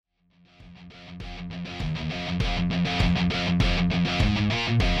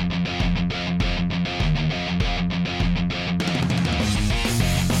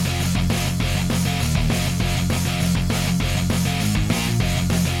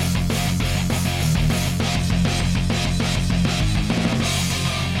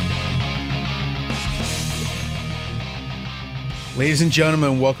Ladies and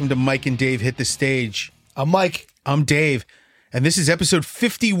gentlemen, welcome to Mike and Dave Hit the Stage. I'm Mike. I'm Dave, and this is episode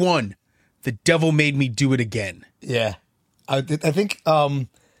 51, The Devil Made Me Do It Again. Yeah. I think,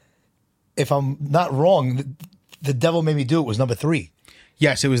 if I'm not wrong, The Devil Made Me Do It was number 3.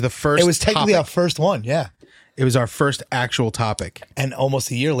 Yes, it was the first It was technically topic. our first one, yeah. It was our first actual topic. And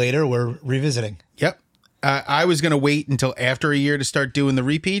almost a year later, we're revisiting. Yep. I was going to wait until after a year to start doing the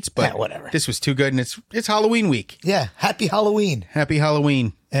repeats, but whatever. This was too good, and it's Halloween week. Yeah, happy Halloween. Happy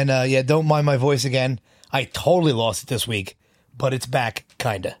Halloween. And yeah, don't mind my voice again. I totally lost it this week, but it's back,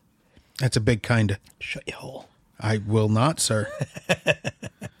 kinda. That's a big kinda. Shut your hole. I will not, sir.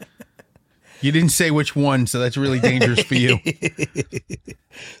 You didn't say which one, so that's really dangerous for you.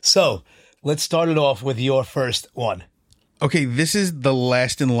 So, let's start it off with your first one. Okay, this is the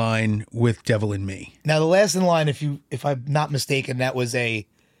last in line with Devil in Me. Now, the last in line, if I'm not mistaken, that was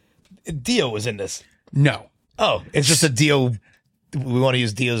Dio was in this. No. Oh, it's just a Dio. We want to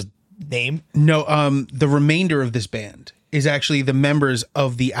use Dio's name. No, the remainder of this band is actually the members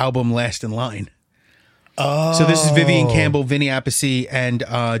of the album Last in Line. Oh. So this is Vivian Campbell, Vinny Appice, and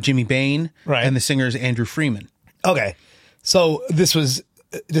Jimmy Bain. Right. And the singer is Andrew Freeman. Okay. So this is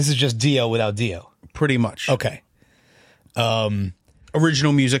just Dio without Dio. Pretty much. Okay.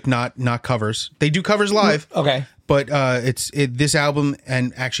 Original music, not covers. They do covers live. Okay. But this album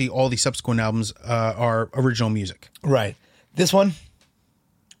and actually all the subsequent albums are original music. Right. This one?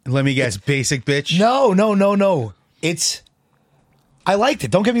 Let me guess, Basic Bitch? No. I liked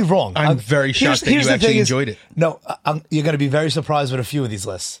it. Don't get me wrong. I'm very shocked that you actually enjoyed it. No, you're going to be very surprised with a few of these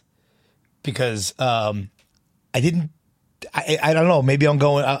lists because I don't know. Maybe I'm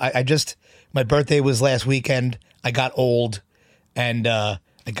going. My birthday was last weekend. I got old, and I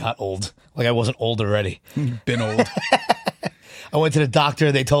got old like I wasn't old already. Been old. I went to the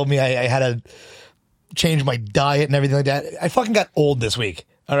doctor. They told me I had to change my diet and everything like that. I fucking got old this week.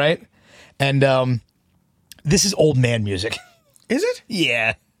 All right, and this is old man music. Is it?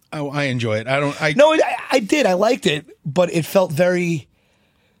 Yeah. Oh, I enjoy it. No, I did. I liked it, but it felt very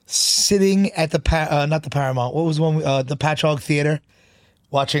sitting at the not the Paramount. What was the one? The Patchogue Theater,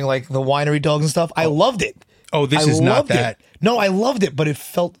 watching like the winery dogs and stuff. I loved it. Oh, this is not that. No, I loved it, but it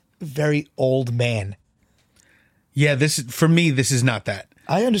felt very old man. Yeah, for me, this is not that.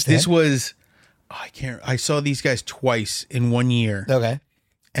 I understand. This was, I saw these guys twice in 1 year. Okay.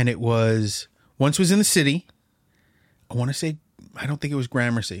 And once was in the city. I want to say, I don't think it was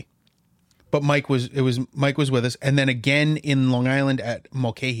Gramercy, but Mike was with us. And then again in Long Island at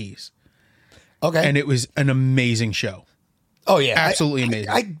Mulcahy's. Okay. And it was an amazing show. Oh yeah. Absolutely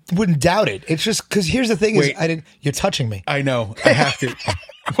amazing. I wouldn't doubt it. It's just because here's the thing is you're touching me. I know. I have to.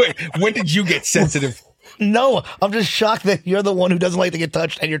 Wait, when did you get sensitive? No, I'm just shocked that you're the one who doesn't like to get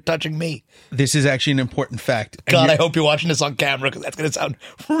touched and you're touching me. This is actually an important fact. God, I hope you're watching this on camera because that's going to sound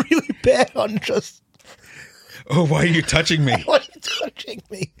really bad on just... Oh, why are you touching me? Why are you touching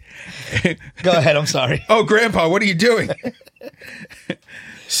me? Go ahead, I'm sorry. Oh, Grandpa, what are you doing?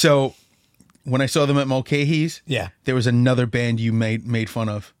 So, when I saw them at Mulcahy's, yeah, there was another band you made fun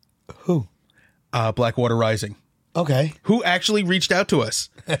of. Who? Blackwater Rising. Okay. Who actually reached out to us.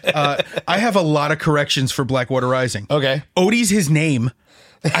 I have a lot of corrections for Blackwater Rising. Okay. Odie's his name.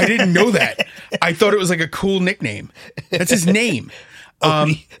 I didn't know that. I thought it was like a cool nickname. That's his name.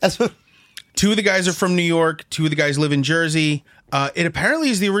 That's what... 2 of the guys are from New York. 2 of the guys live in Jersey. It apparently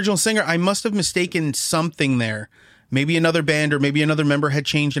is the original singer. I must have mistaken something there. Maybe another band or maybe another member had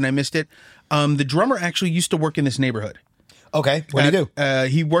changed and I missed it. The drummer actually used to work in this neighborhood. Okay. What do you do?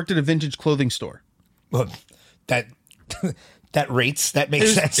 He worked at a vintage clothing store. Well, that rates. That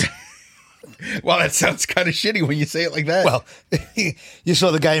makes sense. Well, that sounds kind of shitty when you say it like that. Well, you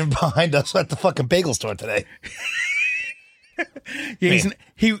saw the guy behind us at the fucking bagel store today. Yeah,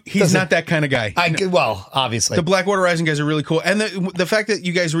 he's not that kind of guy. Well, obviously. The Blackwater Rising guys are really cool. And the fact that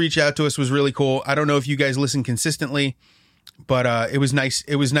you guys reached out to us was really cool. I don't know if you guys listen consistently, but it was nice.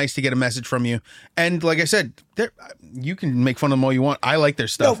 It was nice to get a message from you. And like I said, you can make fun of them all you want. I like their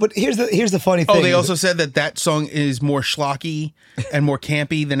stuff. No, but here's the funny thing. Oh, they also said that song is more schlocky and more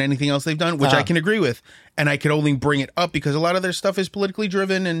campy than anything else they've done, which I can agree with. And I could only bring it up because a lot of their stuff is politically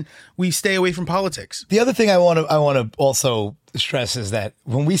driven and we stay away from politics. The other thing I want to also stress is that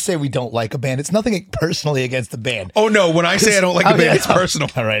when we say we don't like a band, it's nothing personally against the band. Oh, no. When I say I don't like a band, it's personal.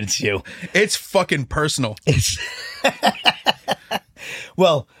 All right, it's you. It's fucking personal.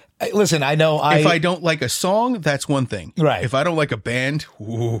 Well, listen, I know if I don't like a song, that's one thing. Right. If I don't like a band,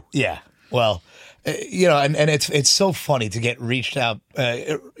 ooh. Yeah. Well, and it's so funny to get reached out,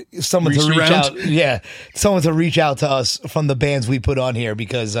 someone to reach out to us from the bands we put on here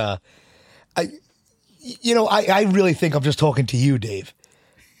because, You know, I really think I'm just talking to you, Dave.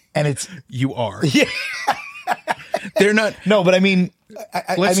 And it's You are. yeah. They're not. No, but I mean,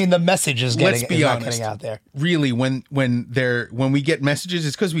 I Let's- mean the message is Let's getting be is not honest. getting out there. Really, when we get messages,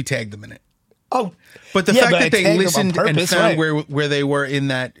 it's because we tag them in it. Oh, But the yeah, fact but I that they tagged them on listened and purpose, found right. where they were in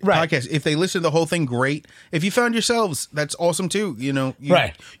that Right. podcast, if they listened to the whole thing, great. If you found yourselves, that's awesome too. You know,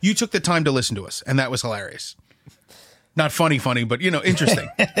 Right. You took the time to listen to us, and that was hilarious. Not funny, but interesting.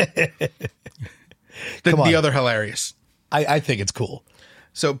 Come on. The other hilarious. I think it's cool.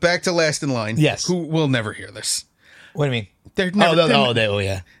 So back to Last in Line. Yes. Who will never hear this? What do you mean? They're never,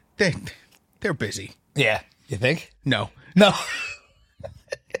 Yeah. they're busy. Yeah. You think? No. No.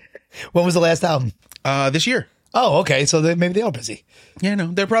 When was the last album? This year. Oh, okay. So maybe they are busy. Yeah, no,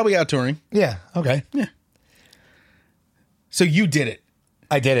 they're probably out touring. Yeah. Okay. So you did it.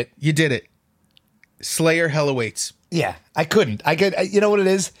 I did it. You did it. Slayer Hell Awaits. Yeah. I couldn't. You know what it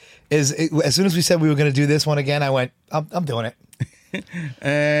is? As soon as we said we were going to do this one again, I went, I'm doing it.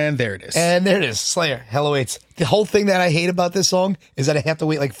 And there it is. And there it is. Slayer, Hell Awaits. The whole thing that I hate about this song is that I have to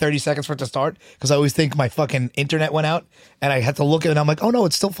wait like 30 seconds for it to start because I always think my fucking internet went out and I had to look at it and I'm like, oh no,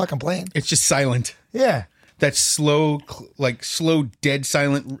 it's still fucking playing. It's just silent. Yeah. That slow, dead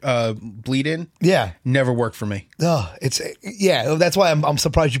silent bleed in Yeah. never worked for me. Oh, yeah. That's why I'm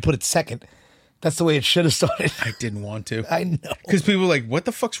surprised you put it second. That's the way it should have started. I didn't want to. I know. Because people were like, what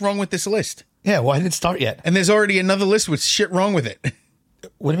the fuck's wrong with this list? Yeah. Why didn't it start yet? And there's already another list with shit wrong with it.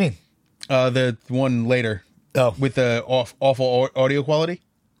 What do you mean? The one later. Oh. With the awful audio quality.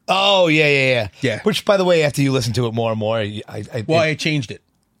 Oh, yeah. Yeah. Which, by the way, after you listen to it more and more, I changed it.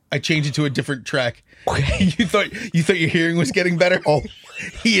 I changed it to a different track. You thought your hearing was getting better? Oh.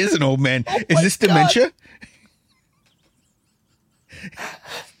 He is an old man. Is my this God. dementia?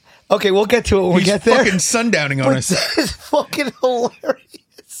 Okay, we'll get to it when we He's get there. fucking sundowning on us. This is fucking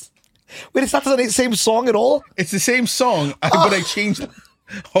hilarious. Wait, it's not the same song at all? It's the same song, but I changed.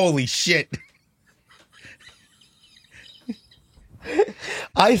 Holy shit!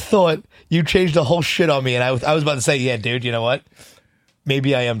 I thought you changed the whole shit on me, and I was about to say, yeah, dude, you know what?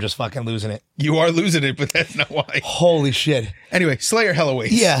 Maybe I am just fucking losing it. You are losing it, but that's not why. Holy shit. Anyway, Slayer Hell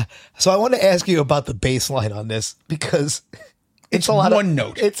Awaits. Yeah. So I want to ask you about the bass line on this because it's a lot one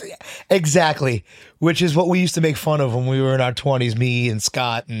note. It's exactly, which is what we used to make fun of when we were in our 20s, me and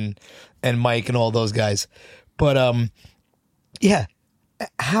Scott and Mike and all those guys. But yeah.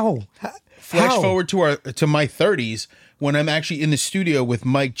 How? Flash forward to my 30s when I'm actually in the studio with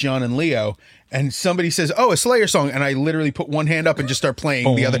Mike, John, and Leo, and somebody says, "Oh, a Slayer song," and I literally put one hand up and just start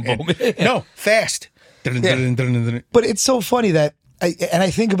playing the other hand. No, fast. But it's so funny that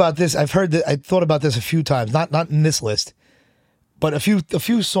I think about this. I thought about this a few times, not in this list, but a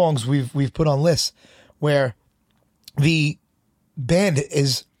few songs we've put on lists where the band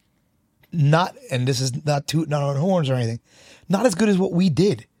is not, and this is not tooting on horns or anything, not as good as what we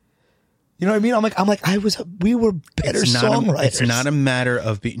did. You know what I mean? I'm like we were better songwriters. It's not a matter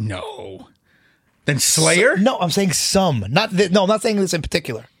of being no. Then Slayer? No, I'm saying some. I'm not saying this in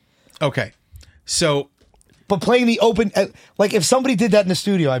particular. Okay. So, but playing the open, like if somebody did that in the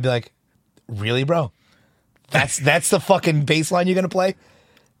studio, I'd be like, really, bro? That's the fucking bass line you're going to play?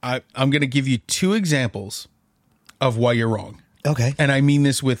 I'm going to give you two examples of why you're wrong. Okay. And I mean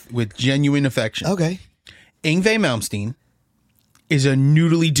this with genuine affection. Okay. Yngwie Malmsteen is a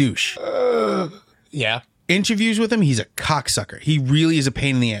noodly douche. Yeah. Interviews with him, he's a cocksucker. He really is a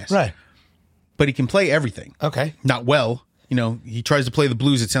pain in the ass. Right. But he can play everything. Okay. Not well. You know, he tries to play the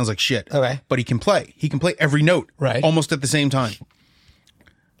blues, it sounds like shit. Okay. But he can play. He can play every note. Right. Almost at the same time.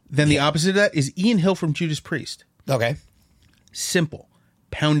 Then the opposite of that is Ian Hill from Judas Priest. Okay. Simple.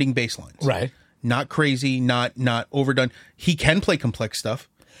 Pounding bass lines. Right. Not crazy, not overdone. He can play complex stuff,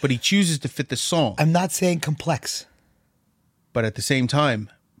 but he chooses to fit the song. I'm not saying complex. But at the same time,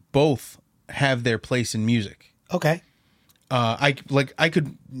 both have their place in music. Okay. I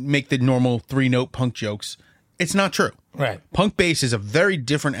could make the normal 3-note punk jokes. It's not true. Right. Punk bass is a very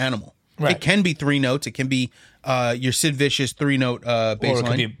different animal. Right. It can be 3 notes. It can be your Sid Vicious 3-note bass Or it line.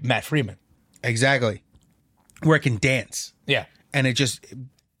 could be Matt Freeman. Exactly. Where it can dance. Yeah. And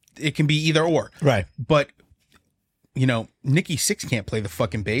it can be either or. Right. But, you know, Nikki Sixx can't play the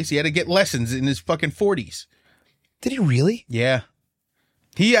fucking bass. He had to get lessons in his fucking 40s. Did he really? Yeah.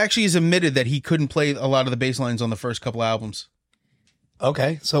 He actually has admitted that he couldn't play a lot of the bass lines on the first couple albums.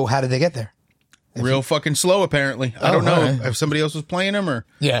 Okay. So how did they get there? Real fucking slow, apparently. I don't know all right. if somebody else was playing him or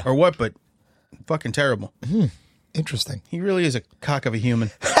what, but fucking terrible. Interesting. He really is a cock of a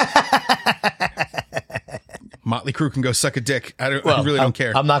human. Motley Crue can go suck a dick. I really don't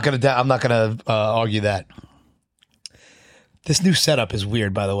care. I'm not gonna argue that. This new setup is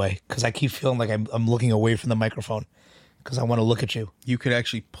weird, by the way, because I keep feeling like I'm looking away from the microphone because I want to look at you. You could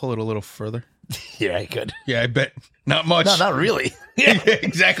actually pull it a little further. Yeah, I could. Yeah, I bet. Not much. No, not really. Yeah,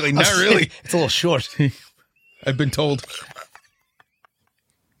 exactly. Not really. It's a little short. I've been told.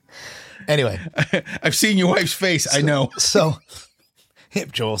 Anyway. I've seen your wife's face. I know. So,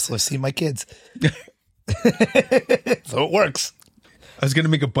 Joel, so I've seen my kids. So it works. I was going to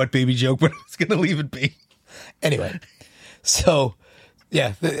make a butt baby joke, but I was going to leave it be. Anyway, so,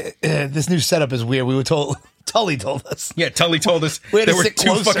 yeah, this new setup is weird. We were told, Tully told us. Yeah, Tully told us We had to that we're sit too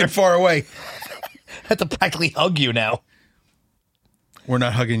closer. fucking far away. I have to practically hug you now. We're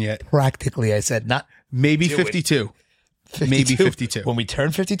not hugging yet. Practically, I said, not Maybe Do it. 52. 52. Maybe 52. When we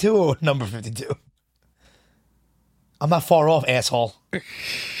turn 52 or number 52? I'm not far off, asshole.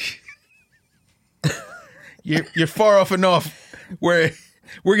 You're far off enough where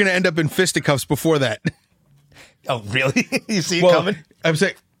we're going to end up in fisticuffs before that. Oh, really? You see it coming? I'm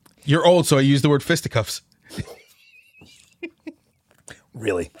saying you're old, so I use the word fisticuffs.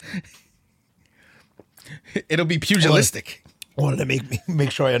 Really? It'll be pugilistic. I wanted to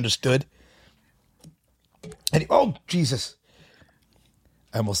make sure I understood. And oh, Jesus.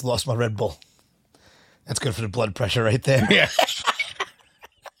 I almost lost my Red Bull. That's good for the blood pressure right there. Yeah.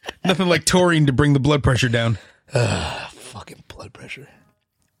 Nothing like taurine to bring the blood pressure down. Fucking blood pressure.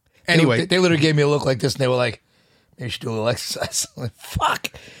 Anyway, They literally gave me a look like this, and they were like, maybe you should do a little exercise. I'm like, fuck.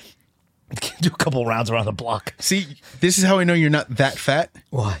 Do a couple rounds around the block. see, this is how I know you're not that fat.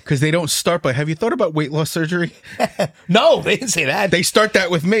 Why? Because they don't start by, have you thought about weight loss surgery? No, they didn't say that. They start that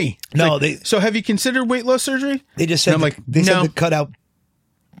with me. It's No, like, they- So have you considered weight loss surgery? They just said And I'm like, they no. said to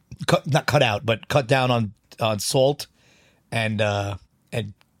not cut out, but cut down on salt and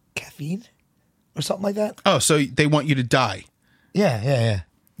caffeine or something like that. Oh, so they want you to die.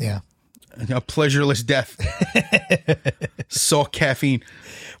 Yeah. A pleasureless death. Salt caffeine.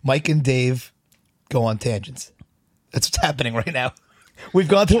 Mike and Dave go on tangents. That's what's happening right now. We've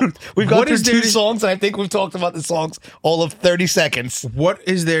gone through what is there two to- songs, and I think we've talked about the songs all of 30 seconds. What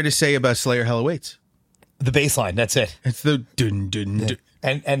is there to say about Slayer Hell Awaits? The bass line, that's it. It's the dun dun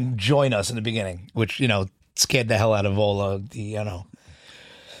dun. And join us in the beginning, which, scared the hell out of all of the,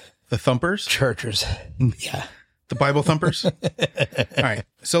 The thumpers? churchers. Yeah. The Bible thumpers? All right.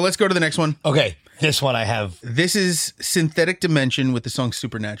 So let's go to the next one. Okay. This one I have. This is Synthetic Dimension with the song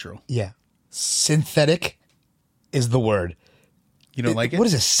Supernatural. Yeah. Synthetic is the word. You don't like it? What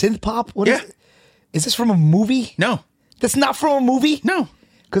is it? Synth pop? What is Yeah. it? Is this from a movie? No. That's not from a movie? No.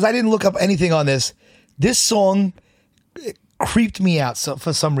 Because I didn't look up anything on this. This song creeped me out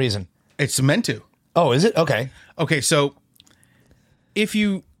for some reason. It's meant to. Oh, is it? Okay. Okay, so if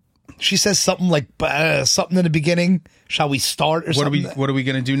you She says something like something in the beginning. Shall we start or what are something? we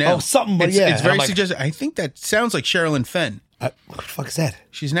gonna do now? Oh, something, but It's, yeah. it's And very I'm like- suggestive. I think that sounds like Sherilyn Fenn. What the fuck is that?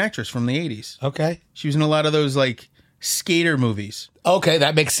 She's an actress from the 80s. Okay. She was in a lot of those like skater movies. Okay,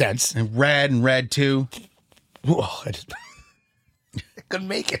 that makes sense. And Rad 2. Oh, I just couldn't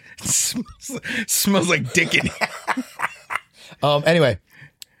make it. Smells like dick in here. Anyway,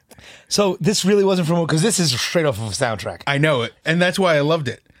 so this really wasn't from because this is straight off of a soundtrack. I know it. And that's why I loved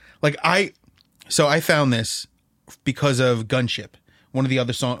it. Like I found this because of Gunship, one of the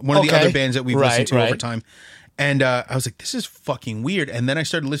other Okay. other bands that we've listened to Right. over time. And I was like, this is fucking weird. And then I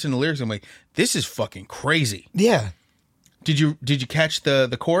started listening to lyrics. I'm like, this is fucking crazy. Yeah. Did you catch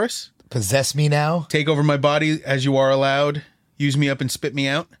the chorus? Possess me now. Take over my body as you are allowed. Use me up and spit me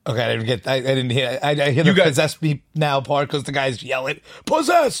out. Okay, I didn't hear. I hear the got- possess me now part because the guys yell it,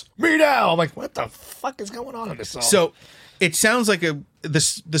 possess me now. I'm like, what the fuck is going on in this song? So it sounds like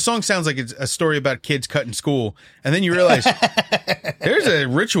the song sounds like it's a story about kids cutting school, and then you realize there's a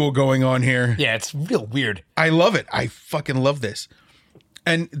ritual going on here. yeah, it's real weird. I love it. I fucking love this.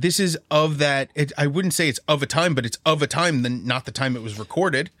 And this is of that. I wouldn't say it's of a time, but it's of a time than not the time it was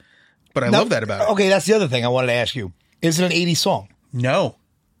recorded. But I love that about it. Okay, that's the other thing I wanted to ask you. Is it an 80s song? No,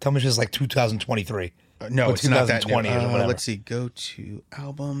 Tell me it's just like 2023. no, Or it's not that. 2020 new. or whatever. Let's see. Go to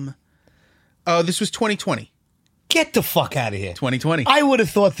album. Oh, this was 2020. Get the fuck out of here. 2020. I would have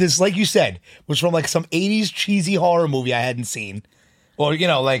thought this, like you said, was from like some 80s cheesy horror movie I hadn't seen. Or,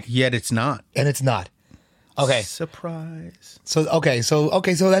 like, Yet it's not. and it's not. Okay. Surprise. So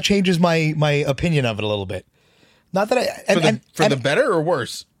that changes my opinion of it a little bit. Not that I For the better or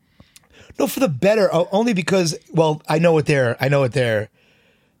worse? no, for the better, only because I know what they're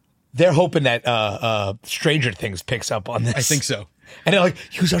hoping that Stranger Things picks up on this. I think so. And they're like,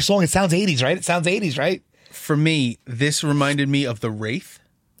 use our song. It sounds 80s, right? It sounds 80s, right? For me, this reminded me of The Wraith.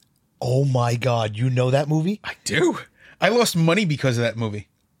 Oh my God, you know that movie? I do. I lost money because of that movie.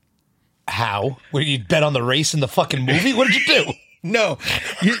 How? What, did you bet on the race in the fucking movie? What did you do? No.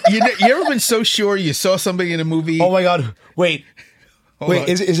 You ever been so sure you saw somebody in a movie? Oh my God. Wait. Hold on.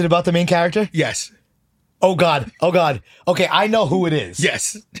 Is it about the main character? Yes. Oh God. Okay, I know who it is.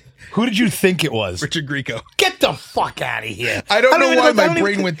 Yes. Who did you think it was? Richard Grieco. Get the fuck out of here. I don't know even why I don't my even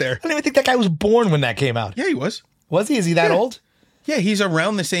brain think- went there. I don't even think that guy was born when that came out. Yeah, he was. Was he? Is he that Yeah. old? Yeah, he's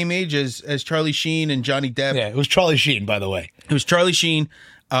around the same age as Charlie Sheen and Johnny Depp. Yeah, it was Charlie Sheen, by the way. It was Charlie Sheen.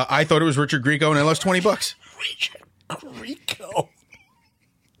 I thought it was Richard Grieco, and I lost $20. Richard Grieco.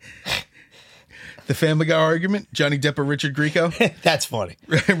 The Family Guy argument: Johnny Depp or Richard Grieco? That's funny.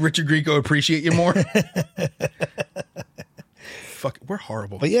 Richard Grieco appreciate you more. Fuck, we're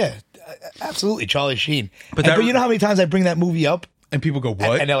horrible. But yeah, absolutely, Charlie Sheen. But But you know how many times I bring that movie up? And people go,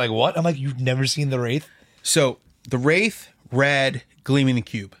 what? And they're like, what? I'm like, you've never seen The Wraith? So The Wraith, Rad, Gleaming the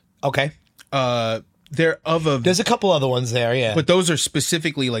Cube. Okay. They're of a, There's a couple other ones there, yeah. but those are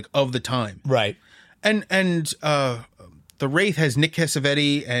specifically like of the time. right. And The Wraith has Nick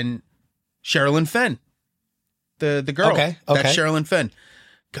Cassavetes and Sherilyn Fenn, the girl. Okay. That's Sherilyn Fenn.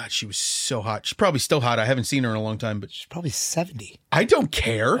 God, she was so hot. She's probably still hot. I haven't seen her in a long time, but She's probably 70. I don't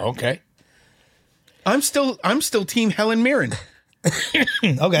care. Okay. I'm still Team Helen Mirren.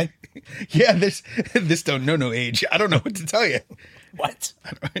 Okay. Yeah, this don't know no age. I don't know what to tell you. What?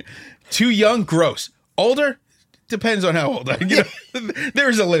 Too young, gross. Older, depends on how old. You know,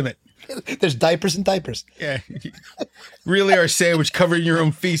 there's a limit. There's diapers and diapers. Yeah, really are sandwich covering your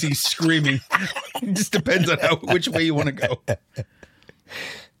own feces, screaming. It just depends on which way you want to go.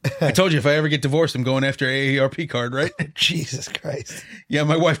 I told you if I ever get divorced, I'm going after AARP card, right? Jesus Christ. Yeah,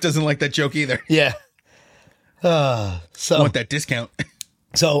 my wife doesn't like that joke either. Yeah. I want that discount.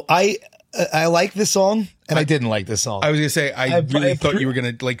 So I like this song, and I didn't like this song. I was gonna say I really thought you were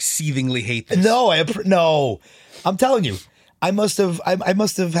gonna like seethingly hate this. No, no. I'm telling you, I must have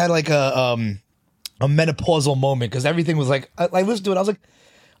had like a menopausal moment because everything was like I listened to it. I was like,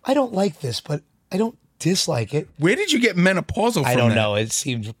 I don't like this, but I don't dislike it. Where did you get menopausal from? I don't that? know. It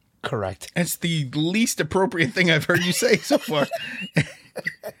seemed correct. That's the least appropriate thing I've heard you say so far.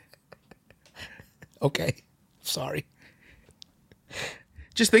 Okay, sorry.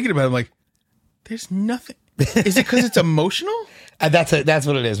 Just thinking about it, I'm like, there's nothing. Is it because it's emotional? That's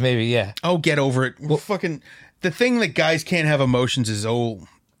what it is. Maybe, yeah. Oh, get over it. Well, fucking the thing that guys can't have emotions is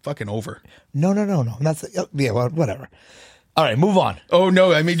fucking over. No. That's yeah. Well, whatever. All right, move on. Oh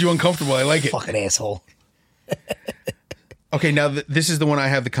no, I made you uncomfortable. I like it. Fucking asshole. Okay, now this is the one I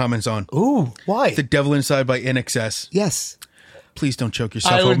have the comments on. Ooh, why? The Devil Inside by NXS. Yes. Please don't choke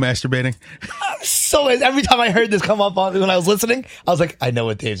yourself while masturbating. So every time I heard this come up on when I was listening, I was like, I know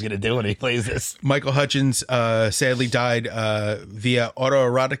what Dave's gonna do when he plays this. Michael Hutchins sadly died via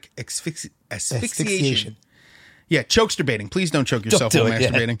autoerotic asphyxiation. Yeah, chokesterbating. Please don't choke yourself Don't do while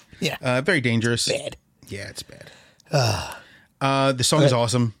it, masturbating. Yeah. Very dangerous. Bad. Yeah, it's bad. The song is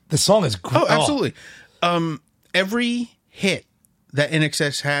awesome. The song is great. Oh, absolutely. Every hit that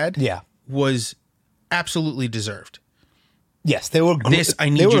NXS had was absolutely deserved. Yes, they were. I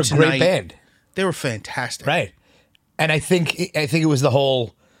Need they were You a Tonight. great band, They were fantastic. right? And I think it was the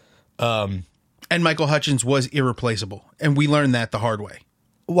whole. And Michael Hutchins was irreplaceable, and we learned that the hard way.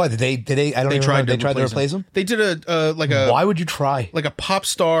 What did they? I don't. They even tried remember. to They tried to replace him. They did a Why would you try? like a pop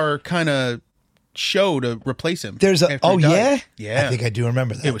star kind of show to replace him. There's a. after he Oh died. yeah. Yeah. I think I do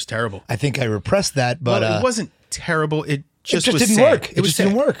remember that. It was terrible. I think I repressed that, but Well, it wasn't terrible. It just was didn't sad. work. It just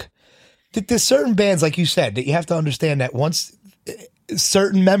didn't work. There's certain bands, like you said, that you have to understand that once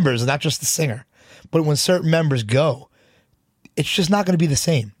certain members, not just the singer, but when certain members go, it's just not going to be the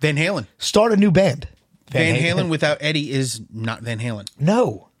same. Van Halen. Start a new band. Van Halen without Eddie is not Van Halen.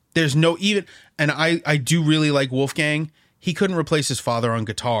 No. There's no even, and I do really like Wolfgang. He couldn't replace his father on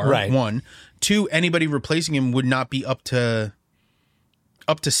guitar. Right. One, two, anybody replacing him would not be up to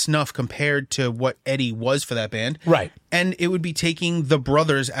snuff compared to what Eddie was for that band. Right. And it would be taking the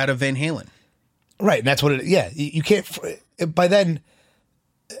brothers out of Van Halen. Right. And that's what it. Yeah. You can't. By then,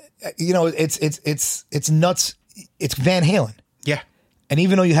 it's nuts. It's Van Halen, Yeah. and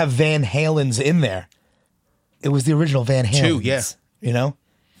even though you have Van Halen's in there, it was the original Van Halen. Two, yeah.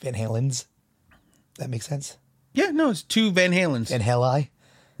 Van Halen's. That makes sense. Yeah, no, it's two Van Halens. Van Halen.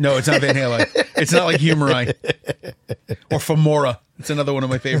 No, it's not Van Halen. It's not like Humorine. Or Femora. It's another one of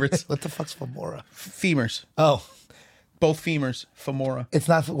my favorites. What the fuck's femora? Femurs. Oh, Both femurs. Femora. it's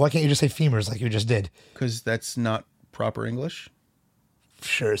not. Why can't you just say femurs like you just did? Because that's not proper English.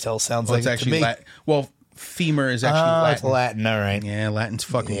 Sure as hell sounds Well, like it's it to actually me. Latin. Well, femur is actually Oh, Latin. it's Latin. All right. Yeah, Latin's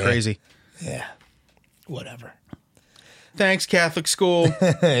fucking Yeah. crazy. Yeah. Whatever. Thanks, Catholic school.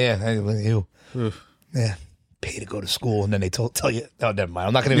 Yeah. You. Oof. Yeah. pay to go to school, and then they tell you, oh, never mind.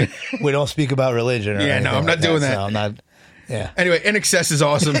 I'm not going to. We don't speak about religion. Or Yeah, no, I'm not like doing that. So I'm not. Yeah. Anyway, In Excess is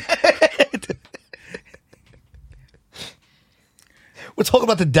awesome. We're talking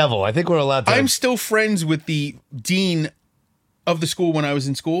about the devil. I think we're allowed to. I'm still friends with the dean of the school when I was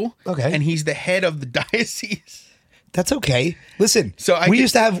in school. Okay. And he's the head of the diocese. That's okay. Listen, So we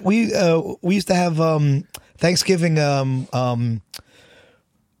used to have Thanksgiving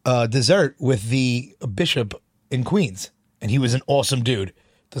dessert with the bishop in Queens, and he was an awesome dude.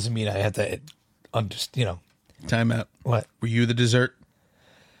 Doesn't mean I have to, Time out. what? Were you the dessert?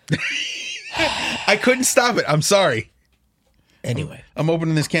 I couldn't stop it. I'm sorry. Anyway, I'm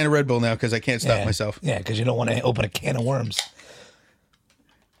opening this can of Red Bull now because I can't stop myself. Yeah, because you don't want to open a can of worms.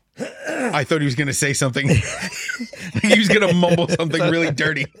 I thought he was going to say something. He was going to mumble something really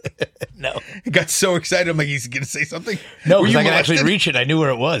dirty. No, I got so excited. I'm like, he's going to say something. no, Were because you I could actually molested? reach it. I knew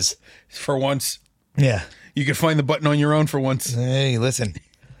where it was. For once. Yeah. You could find the button on your own for once. Hey, listen.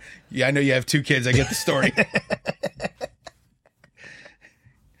 Yeah, I know you have 2 kids. I get the story.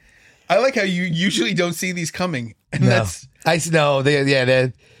 I like how you usually don't see these coming. And that's No,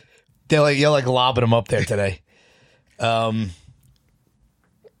 they're like you're like lobbing them up there today. All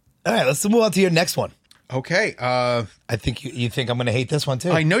right, let's move on to your next one. okay. I think you think I'm going to hate this one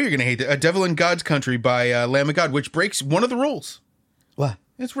too. I know you're going to hate it. A Devil in God's Country by Lamb of God, which breaks one of the rules. What?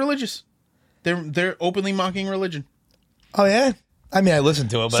 It's religious. They're openly mocking religion. Oh yeah. I mean, I listened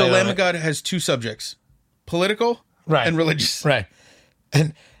to it, but So I don't Lamb know. of God has 2 subjects: political Right. and religious. Right.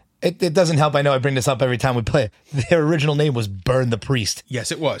 And it doesn't help. I know I bring this up every time we play it. Their original name was Burn the Priest.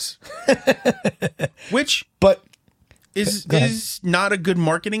 Yes, it was. Which But Go ahead. is not a good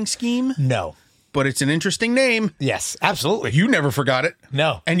marketing scheme, no. but it's an interesting name. Yes, absolutely. You never forgot it.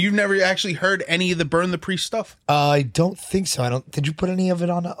 No. And you've never actually heard any of the Burn the Priest stuff? I don't think so. Did you put any of it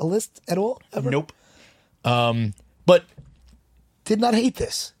on a list at all? Ever? Nope. But did not hate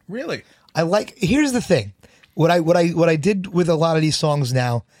this. Really? Here's the thing. What I did with a lot of these songs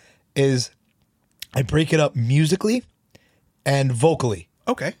now is I break it up musically and vocally.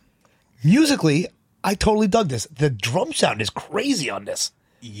 Okay. Musically, I totally dug this. The drum sound is crazy on this.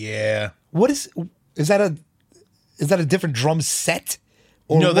 Yeah. What is that a different drum set?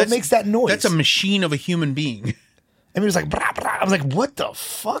 Or what makes that noise? That's a machine of a human being. I mean, it was like, brah, brah. I was like, what the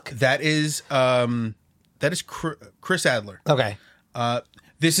fuck? That is Chris Adler. Okay.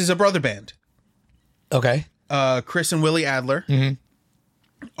 This is a brother band. Okay. Chris and Willie Adler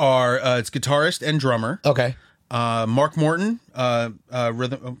are it's guitarist and drummer. Okay. Mark Morton,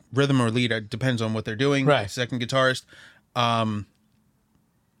 rhythm or lead, it depends on what they're doing. Right. Second guitarist.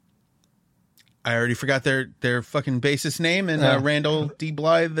 I already forgot their fucking bassist name, and Randall D.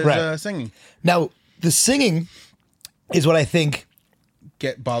 Blythe is Right. singing. Now, the singing is what I think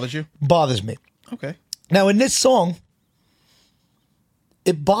Bothers you? bothers me. Okay. Now, in this song,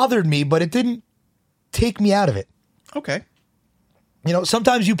 it bothered me, but it didn't take me out of it. Okay. You know,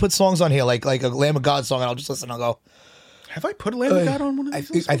 sometimes you put songs on here, like a Lamb of God song, and I'll just listen and I'll go, Have I put Lamb of God on one of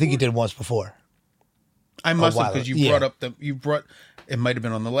these? I think you did once before. I must have, while because you ago. brought up it might have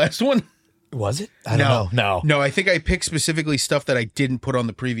been on the last one. Was it? I don't know. No. No, I think I picked specifically stuff that I didn't put on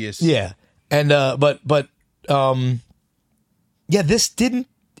the previous. Yeah. And yeah, this didn't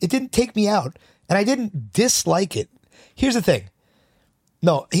take me out, and I didn't dislike it. Here's the thing.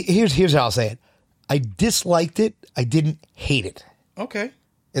 No, here's how I'll say it. I disliked it. I didn't hate it. Okay.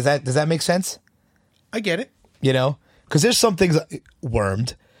 Does that make sense? I get it. You know, because there's some things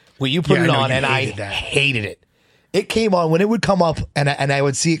Wormed where you put Yeah, I it know on you and I hated that. hated it. It came on when it would come up, and I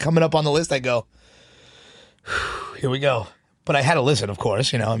would see it coming up on the list. I go, here we go. But I had to listen, of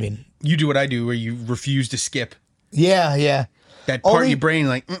course. You know, I mean, You do what I do, where you refuse to skip yeah. that part Only- of your brain.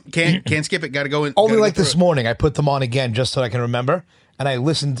 Like can't skip it. Got to go in. Only gotta go like through this it. morning, I put them on again just so I can remember, and I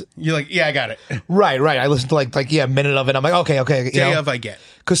listened. You're like, yeah, I got it. Right. I listened to like a minute of it. I'm like, okay. You Day know? of, I get.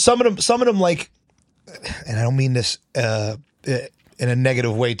 Because some of them like, and I don't mean this in a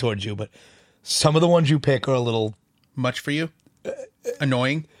negative way towards you, but some of the ones you pick are a little Much for you.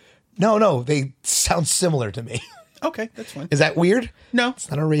 Annoying. no, they sound similar to me. Okay, that's fine. Is that weird? No.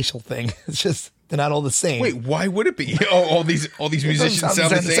 It's not a racial thing. It's just they're not all the same. Wait, why would it be? Oh, all these musicians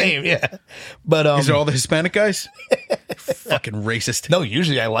sound the same. yeah. But Is it all the Hispanic guys? Fucking racist. no,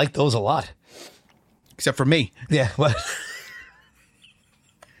 usually I like those a lot. Except for me. Yeah. But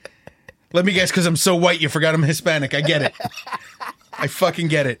Let me guess, because I'm so white, you forgot I'm Hispanic. I get it. I fucking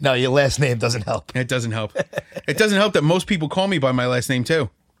get it. no, your last name doesn't help. It doesn't help. It doesn't help that most people call me by my last name too.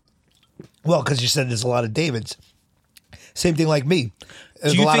 Well, because you said there's a lot of Davids. Same thing like me.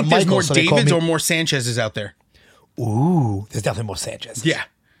 There's Do you a lot think of there's Michaels, more so they call Davids me- or more Sanchez's out there? Ooh, there's definitely more Sanchez. Yeah.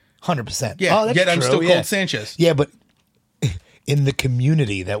 100%. Yeah, Oh, that's yet I'm true, still yeah. called Sanchez. Yeah, but in the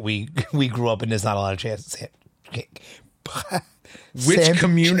community that we grew up in, there's not a lot of chances. Which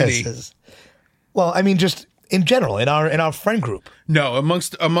community? Sanchez's. Well, I mean, just in general, in our friend group. No,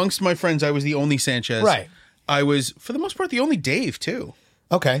 amongst my friends, I was the only Sanchez. Right. I was, for the most part, the only Dave, too.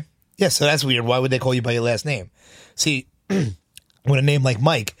 Okay. Yeah, so that's weird. Why would they call you by your last name? See, with a name like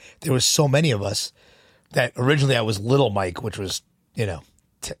Mike, there was so many of us that originally I was Little Mike, which was, come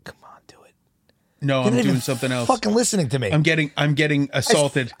on, do it. No, You're I'm not doing even something else. fucking listening to me. I'm getting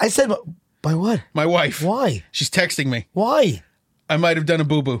assaulted. I said, by what? My wife. Why? She's texting me. Why? I might have done a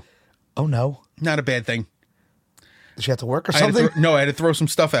boo-boo. Oh, no. Not a bad thing. Did she have to work or I had something? I had to throw some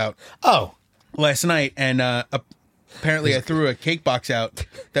stuff out Oh. last night, and apparently I threw a cake box out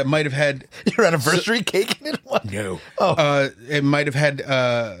that might have had... Your anniversary cake in it? What? No. Oh. It might have had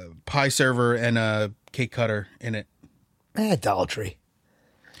pie server and a cake cutter in it. Idolatry.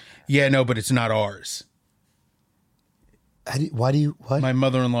 Yeah, no, but it's not ours. What? My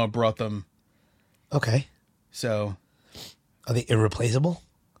mother-in-law brought them, Okay. so... Are they irreplaceable?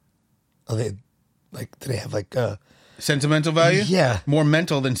 Are they, do they have Sentimental value? Yeah. More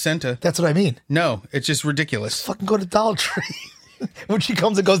mental than senta. that's what I mean. No, it's just ridiculous. Fucking go to Dollar Tree. When she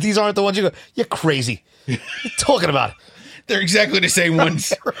comes and goes, these aren't the ones you go, you're crazy. What are you talking about? They're exactly the same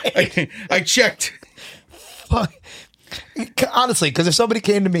ones. Right. I checked. Fuck. Honestly, because if somebody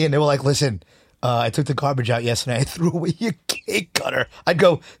came to me and they were like, listen, I took the garbage out yesterday, I threw away your cake cutter, I'd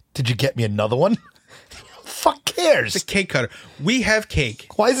go, did you get me another one? Fuck cares? The cake cutter. We have cake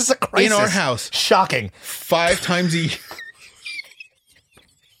Why is this a crisis? in our house Shocking. 5 times a year.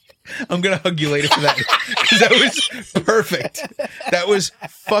 I'm going to hug you later for that. Because that was perfect. That was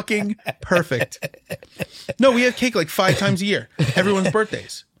fucking perfect. No, we have cake like 5 times a year. Everyone's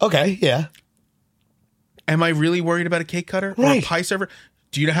birthdays. Okay, yeah. Am I really worried about a cake cutter or a Right. pie server?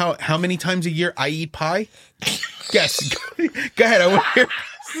 Do you know how many times a year I eat pie? Guess. Go ahead. I want to hear.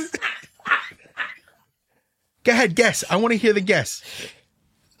 Go ahead, guess. I want to hear the guess.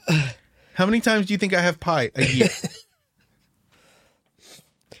 How many times do you think I have pie a year?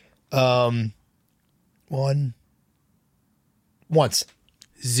 Once.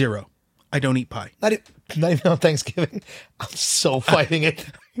 0. I don't eat pie. Not even on Thanksgiving. I'm so fighting it.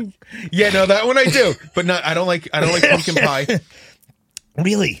 Yeah, no, that one I do, but not. I don't like pumpkin pie.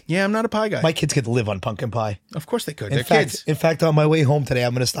 Really? Yeah, I'm not a pie guy. My kids could live on pumpkin pie. Of course they could. In They're fact, kids. in fact, on my way home today,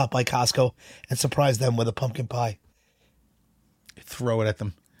 I'm going to stop by Costco and surprise them with a pumpkin pie. Throw it at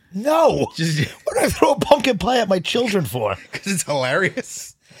them No. just What do I throw a pumpkin pie at my children for? because it's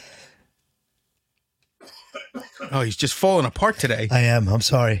hilarious. Oh, he's just falling apart today. I am. I'm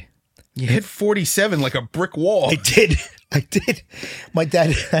sorry. You hit 47 like a brick wall. I did. My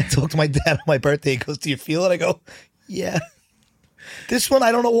dad, I talked to my dad on my birthday. He goes, do you feel it? I go, yeah. This one,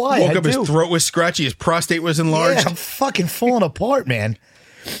 I don't know why. Woke I up, his do. throat was scratchy, his prostate was enlarged. Yeah, I'm fucking falling apart, man.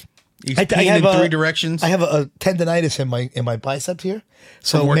 He's I peeing have in a- 3 directions. I have a tendonitis in my bicep here.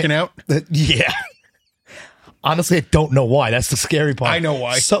 So From working out? Yeah. Honestly, I don't know why. That's the scary part. I know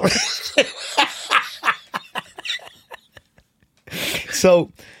why. So,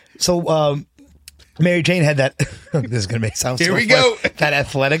 Mary Jane had that. This is gonna make sound. Here so we funny. go. That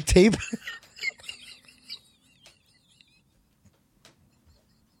athletic tape.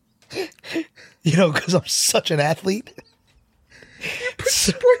 Because I'm such an athlete.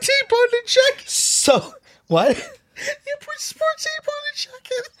 Sport tape on the jacket. So what? You put sport tape on the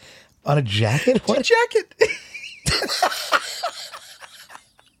jacket. On a jacket? What? Jacket.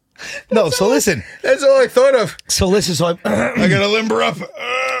 No. So listen. That's all I thought of. So listen. So I gotta limber up.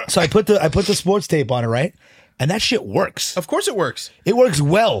 I put the sports tape on it, right? And that shit works. Of course it works. It works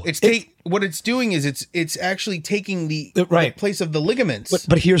well. What it's doing is it's actually taking the Right. place of the ligaments.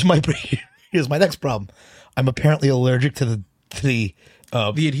 But here's my next problem. I'm apparently allergic to the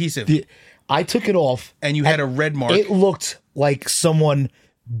the adhesive. I took it off and you had a red mark. It looked like someone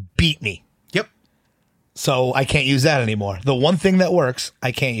beat me. Yep. So I can't use that anymore. The one thing that works,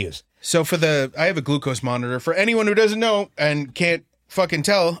 I can't use. So I have a glucose monitor. For anyone who doesn't know and can't fucking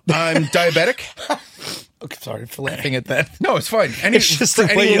tell, I'm diabetic. Okay, sorry for laughing at that. No, it's fine. It's just For the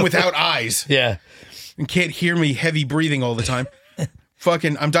way anyone you- without eyes Yeah. and can't hear me heavy breathing all the time,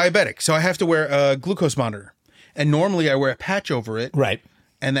 I'm diabetic. So I have to wear a glucose monitor. And normally I wear a patch over it. Right.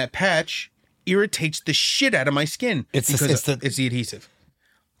 And that patch irritates the shit out of my skin It's the adhesive.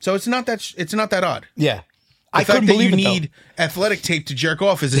 So it's not that odd. Yeah. The I fact couldn't that believe you it, though. need athletic tape to jerk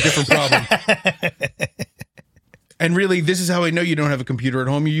off is a different problem. And really, this is how I know you don't have a computer at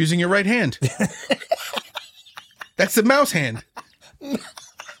home. You're using your right hand. That's the mouse hand. I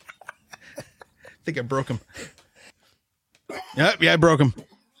think I broke him. Yeah, I broke him.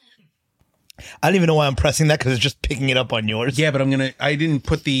 I don't even know why I'm pressing that because it's just picking it up on yours. Yeah, but I didn't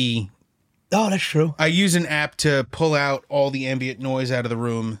put Oh, that's true. I use an app to pull out all the ambient noise out of the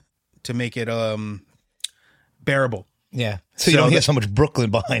room to make it bearable. Yeah. So you don't hear so much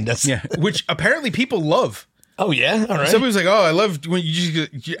Brooklyn behind us. Yeah, which apparently people love. Oh, yeah? All right. Somebody was like, oh, I love when you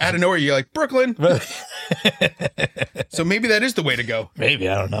out of nowhere, you're like, Brooklyn. So maybe that is the way to go. Maybe.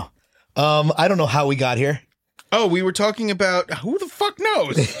 I don't know. I don't know how we got here. Oh, we were talking about, who the fuck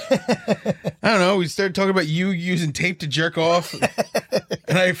knows? I don't know. We started talking about you using tape to jerk off.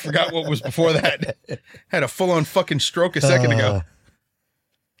 And I forgot what was before that. Had a full-on fucking stroke a second ago.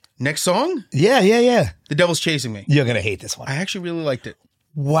 Next song? Yeah. The Devil's Chasing Me. You're going to hate this one. I actually really liked it.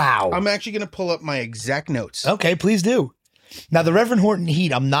 Wow. I'm actually going to pull up my exact notes. Okay, please do. Now, the Reverend Horton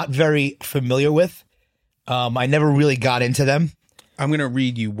Heat, I'm not very familiar with. I never really got into them. I'm going to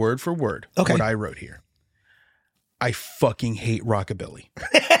read you word for word what I wrote here. I fucking hate rockabilly.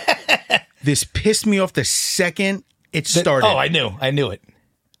 This pissed me off the second it started. Oh, I knew it.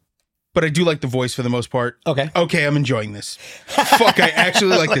 But I do like the voice for the most part. Okay, I'm enjoying this. Fuck, I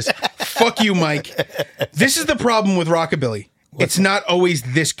actually like this. Fuck you, Mike. This is the problem with rockabilly. It's not always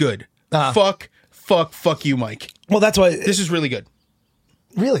this good. Fuck you, Mike. Well, that's why this is really good.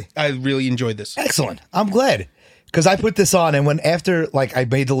 Really? I really enjoyed this. Excellent. I'm glad. Because I put this on, and when after I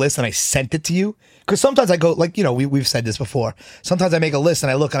made the list and I sent it to you, because sometimes I go we've said this before. Sometimes I make a list and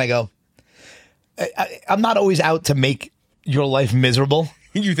I look and I go, I'm not always out to make your life miserable.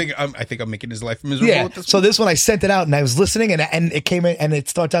 You think I think I'm making his life miserable? Yeah. At this so this one I sent it out and I was listening and it came in and it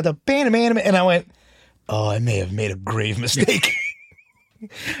starts out to bam, and I went, oh, I may have made a grave mistake.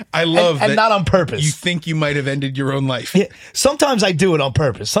 I love and not on purpose. You think you might have ended your own life. Yeah. Sometimes I do it on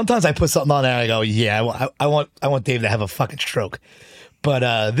purpose. Sometimes I put something on there and I go, yeah, I want Dave to have a fucking stroke.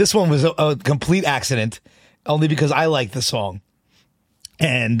 But this one was a complete accident, only because I like the song,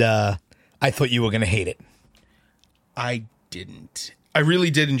 and I thought you were going to hate it. I didn't. I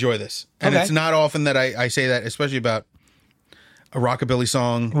really did enjoy this, and it's not often that I say that, especially about a rockabilly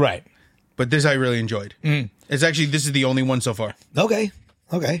song, right? But this I really enjoyed. This is the only one so far. Okay.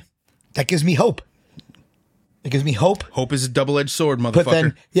 That gives me hope. It gives me hope. Hope is a double-edged sword,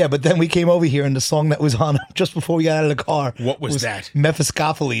 motherfucker. But then we came over here and the song that was on just before we got out of the car. What was that?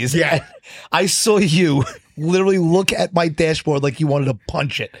 Mephistopheles. Yeah. I saw you literally look at my dashboard like you wanted to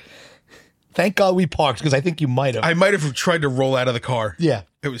punch it. Thank God we parked, because I think you might have. I might have tried to roll out of the car. Yeah.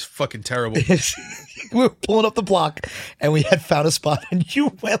 It was fucking terrible. We were pulling up the block and we had found a spot and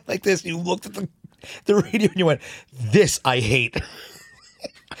you went like this. You looked at the radio and you went, this I hate.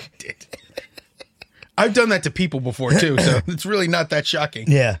 I did. I've done that to people before too, so it's really not that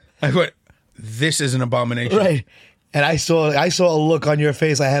shocking. Yeah. I went, this is an abomination. Right. And I saw a look on your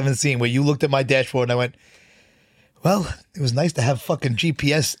face I haven't seen where you looked at my dashboard and I went, well, it was nice to have fucking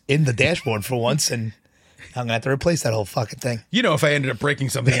GPS in the dashboard for once, and I'm gonna have to replace that whole fucking thing. You know, if I ended up breaking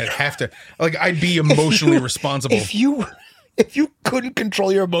something, I'd have to, I'd be emotionally responsible. If you couldn't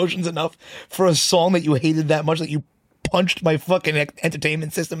control your emotions enough for a song that you hated that much that you punched my fucking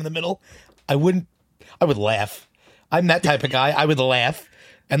entertainment system in the middle, I would laugh. I'm that type of guy. I would laugh,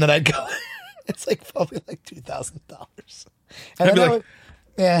 and then I'd go, it's probably $2,000. And I'd be like,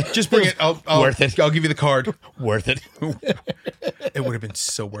 yeah, just bring it. I'll worth it. I'll give you the card. Worth it. It would have been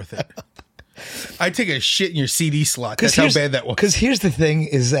so worth it. I'd take a shit in your CD slot. That's how bad that was. Because here's the thing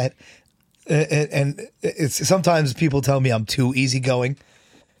is that, and it's sometimes people tell me I'm too easygoing,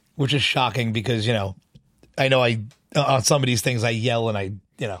 which is shocking because, I know on some of these things I yell and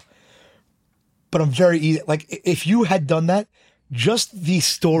but I'm very easy. If you had done that, just the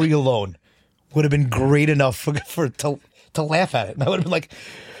story alone would have been great enough for to laugh at it. And I would have been like,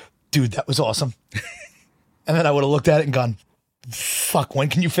 dude, that was awesome. And then I would have looked at it and gone, fuck, when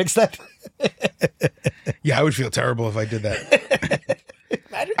can you fix that? Yeah, I would feel terrible if I did that.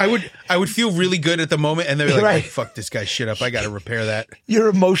 I would feel really good at the moment, and they'd be like, right. "Hey, fuck this guy's shit up. I got to repair that."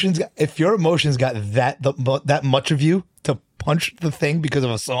 If your emotions got that much of you to punch the thing because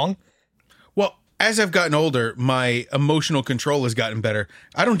of a song. Well, as I've gotten older, my emotional control has gotten better.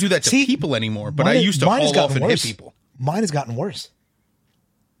 I don't do that to people anymore, but I used to haul off and hit people. Mine has gotten worse.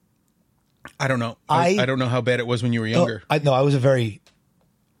 I don't know. I don't know how bad it was when you were younger. I was a very,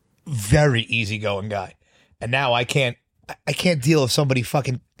 very easygoing guy, and now I can't deal if somebody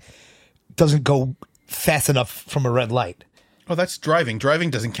fucking doesn't go fast enough from a red light. Oh, that's driving.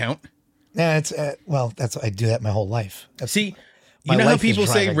 Driving doesn't count. Yeah, it's I do that my whole life. See, you know how people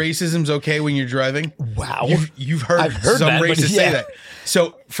say racism's okay when you're driving? Wow, you've heard some racists say that.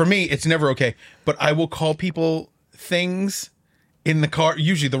 So for me, it's never okay. But I will call people things in the car,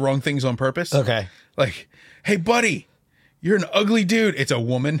 usually the wrong things on purpose. Okay, like, hey, buddy, you're an ugly dude. It's a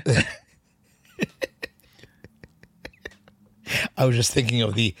woman. I was just thinking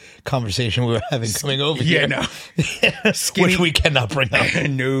of the conversation we were having coming over Yeah, here. no. Which we cannot bring up.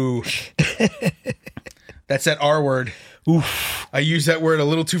 No. That's that R word. Oof. I use that word a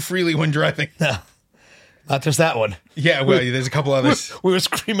little too freely when driving. No, not just that one. Yeah, well, there's a couple others. We were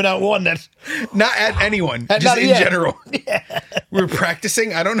screaming out one that. Not at anyone, just not- in yeah. general. We were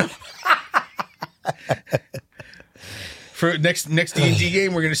practicing. I don't know. For next D&D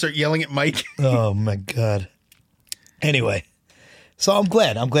game, we're going to start yelling at Mike. Oh my god. Anyway, so I'm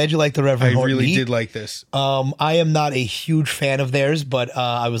glad. I'm glad you like the Reverend I Horton really Heat. did like this. I am not a huge fan of theirs, but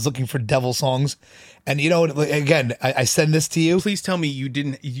I was looking for devil songs, and you know, again, I send this to you. Please tell me you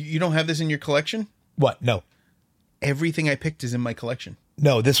don't have this in your collection? What? No, Everything I picked is in my collection.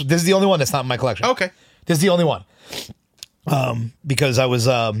 no. This is the only one that's not in my collection. Okay. This is the only one. Because I was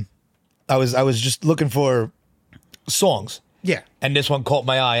just looking for songs, Yeah. and this one caught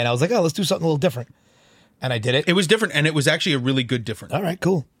my eye, and I was like, oh, let's do something a little different, and I did it. It was different, and it was actually a really good different. All right,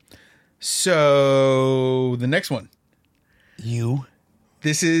 cool. So the next one. You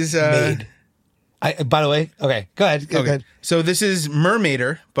This is made. By the way, okay, go ahead. Go okay. ahead. So this is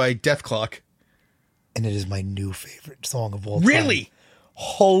Mermaider by Death Clock. And it is my new favorite song of all time. Really?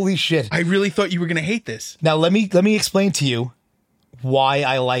 Holy shit. I really thought you were going to hate this. Now let me explain to you why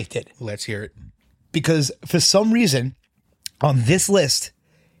I liked it. Let's hear it. Because for some reason, on this list,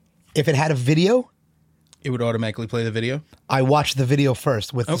 if it had a video, It would automatically play the video. I watched the video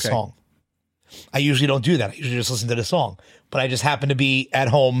first with the Okay. song. I usually don't do that. I usually just listen to the song. But I just happened to be at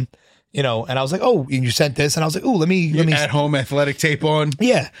home, you know, and I was like, oh, and you sent this, and I was like, oh, let me At home, athletic tape on,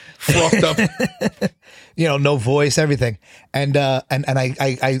 yeah. frothed up. You know, no voice, everything. And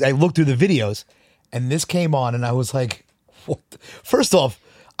I looked through the videos, and this came on, and I was like, what? First off,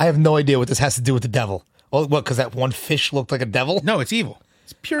 I have no idea what this has to do with the devil. Oh, what? Because that one fish looked like a devil? No, it's evil.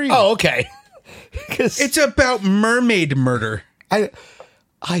 It's pure evil. Oh, okay. 'Cause It's about mermaid murder.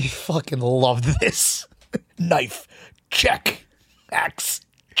 I fucking loved this. Knife, check. Axe,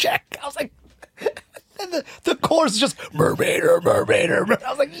 check. I was like, and the chorus is just mermaider. I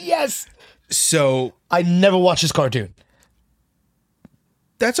was like, yes. So I never watched this cartoon.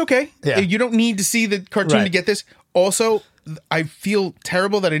 that's okay. Yeah. You don't need to see the cartoon to Right. get this. Also, I feel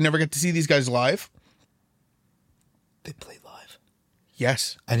terrible that I never get to see these guys live. They played live.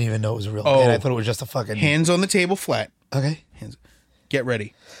 Yes. I didn't even know it was a real Oh. band. I thought it was just a fucking. Hands on the table flat. Okay. Get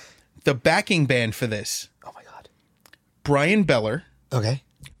ready. The backing band for this, Oh my God. Brian Beller, Okay.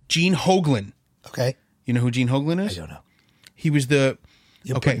 Gene Hoglan. Okay. You know who Gene Hoglan is? I don't know. He was the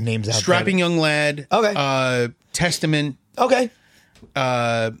You're putting names out. strapping young lad. Okay. Testament. Okay.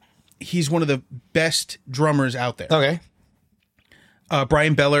 He's one of the best drummers out there. Okay.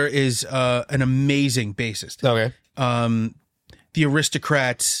 Brian Beller is an amazing bassist. Okay. The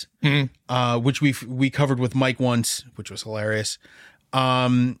Aristocrats, which we covered with Mike once, which was hilarious.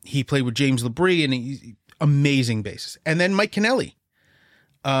 He played with James Labrie, and he's amazing bassist. And then Mike Kennelly.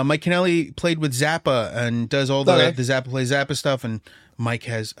 Mike Kennelly played with Zappa and does all the Zappa Play Zappa stuff. And Mike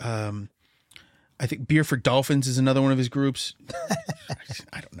has, I think Beer for Dolphins is another one of his groups.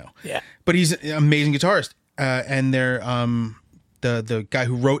 I don't know. Yeah. But he's an amazing guitarist. And they're the guy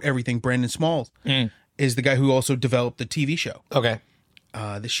who wrote everything, Brandon Smalls, is the guy who also developed the TV show. Okay.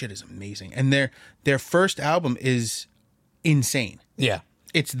 This shit is amazing. And their first album is insane. Yeah.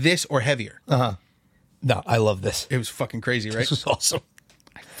 It's this or heavier. No, I love this. It was fucking crazy, right? This was awesome.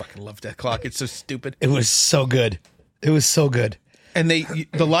 I fucking love Death Clock. It's so stupid. It was so good. It was so good. And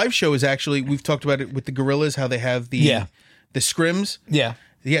the live show is actually, we've talked about it with the Gorillas, how they have the scrims. Yeah.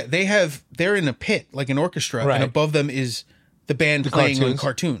 Yeah, they're in a pit, like an orchestra, Right. and above them is the band playing on cartoons.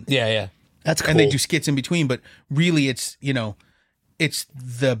 cartoon. Yeah. Yeah. That's cool. And they do skits in between, but really it's, it's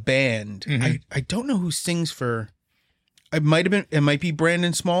the band. I don't know who sings for, it might be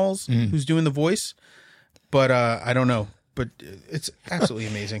Brandon Smalls who's doing the voice, but I don't know. But it's absolutely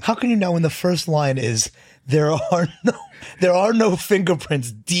amazing. How can you know when the first line is there are no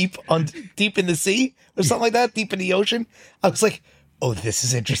fingerprints deep in the sea or something like that, deep in the ocean? I was like, oh, this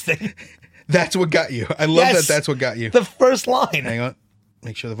is interesting. That's what got you. I love Yes. that. That's what got you. The first line. Hang on.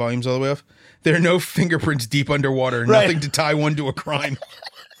 Make sure the volume's all the way off. There are no fingerprints deep underwater. Right. Nothing to tie one to a crime.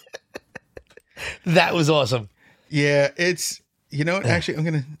 That was awesome. Yeah, it's,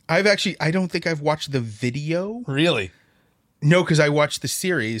 actually, I don't think I've watched the video. Really? No, because I watched the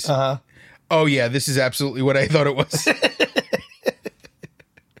series. Oh, yeah, this is absolutely what I thought it was.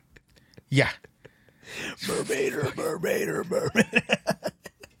 Yeah. Mermaider.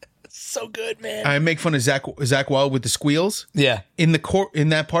 So good, man. I make fun of Zach Wild with the squeals. Yeah. In that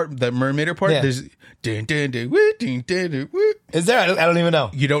part, the mermaider part, Yeah. there's dun, dun, dun, woo, dun, dun, dun, woo. Is there? I don't even know.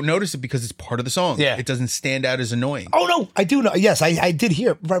 You don't notice it because it's part of the song. Yeah. It doesn't stand out as annoying. Oh no, I do know. Yes, I did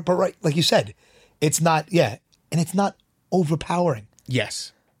hear. Right, but right, like you said, it's not. Yeah, and it's not overpowering.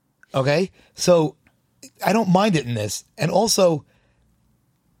 Yes. Okay, so I don't mind it in this, and also,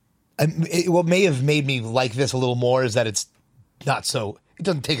 what may have made me like this a little more is that it's not so. It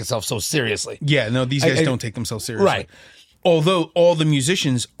doesn't take itself so seriously. Yeah, no, these guys don't take themselves seriously. Right. Although all the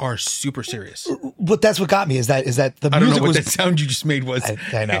musicians are super serious. But that's what got me is that the I don't music know what was. that sound you just made was.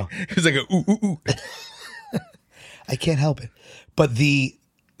 I know. It was like a ooh, ooh, ooh. I can't help it. But the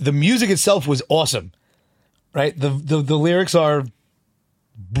music itself was awesome. Right? The lyrics are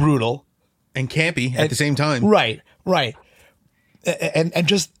brutal. And campy at the same time. Right. And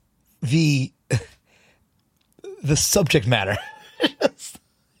just the subject matter.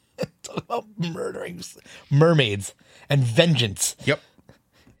 Talk about murdering mermaids and vengeance. Yep.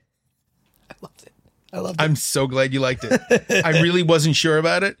 I loved it. I'm so glad you liked it. I really wasn't sure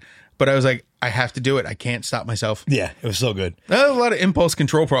about it, but I was like, I have to do it. I can't stop myself. Yeah, it was so good. I have a lot of impulse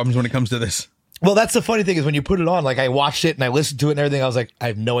control problems when it comes to this. Well, that's the funny thing is when you put it on, like I watched it and I listened to it and everything, I was like, I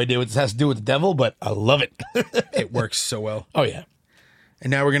have no idea what this has to do with the devil, but I love it. It works so well. Oh, yeah. And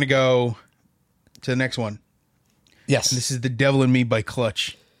now we're going to go to the next one. Yes. This is The Devil in Me by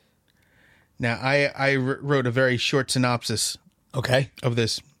Clutch. Now, I wrote a very short synopsis Okay. of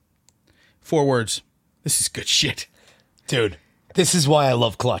this. 4 words. This is good shit. Dude, this is why I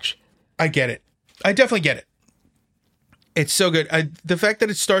love Clutch. I get it. I definitely get it. It's so good. The fact that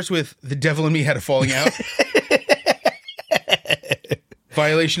it starts with The Devil in Me had a falling out.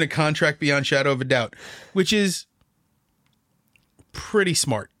 Violation of contract beyond shadow of a doubt. Which is pretty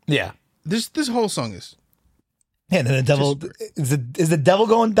smart. Yeah. This whole song is. Yeah, and then the devil is the devil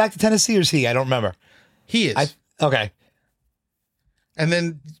going back to Tennessee or is he? I don't remember. He is. Okay. And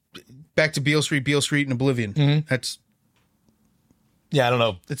then back to Beale Street, and Oblivion. Mm-hmm. That's Yeah, I don't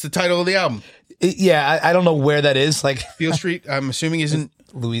know. the title of the album. I don't know where that is. Like Beale Street, I'm assuming, isn't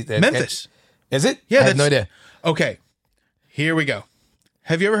Louis Memphis. Is it? Yeah, I have no idea. Okay, here we go.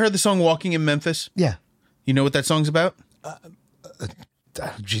 Have you ever heard the song "Walking in Memphis"? Yeah. You know what that song's about?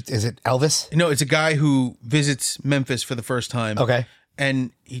 Is it Elvis? No, it's a guy who visits Memphis for the first time. Okay.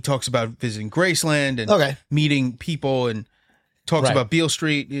 And he talks about visiting Graceland and Okay. meeting people and talks Right. about Beale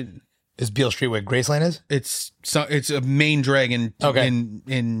Street. Is Beale Street where Graceland is? It's a main drag in Okay.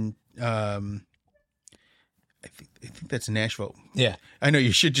 in I think that's Nashville. Yeah. I know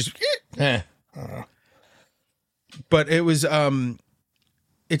you should just Yeah. but it was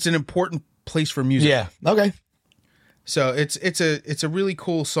it's an important place for music. Yeah. Okay. So it's a really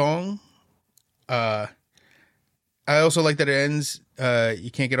cool song. I also like that it ends you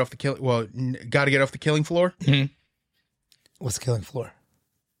can't get off the got to get off the killing floor. What's the killing floor?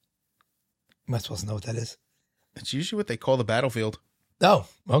 Am I supposed to know what that is? It's usually what they call the battlefield. Oh,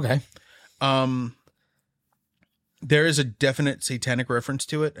 okay. There is a definite satanic reference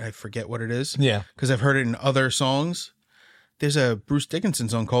to it. I forget what it is. Yeah. Because I've heard it in other songs. There's a Bruce Dickinson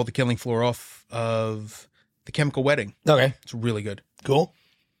song called The Killing Floor off of The Chemical Wedding. Okay. It's really good. Cool.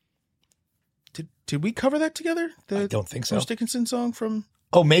 Did we cover that together? I don't think so. Bruce Dickinson song from,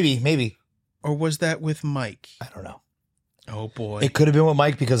 Oh, maybe. or was that with Mike? I don't know. Oh boy. It could have been with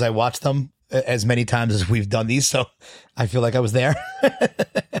Mike because I watched them as many times as we've done these, so I feel like I was there.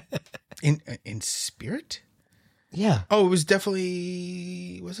 In spirit? Yeah. Oh, it was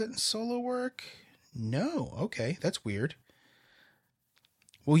definitely, was it in solo work? No. Okay. That's weird.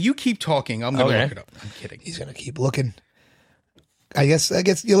 Well, you keep talking. I'm going to Okay. look it up. I'm kidding. He's gonna keep looking. I guess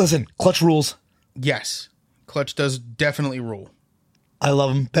you listen. Clutch rules. Yes. Clutch does definitely rule. I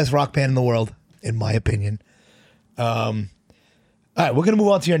love him. Best rock band in the world, in my opinion. All right, we're gonna move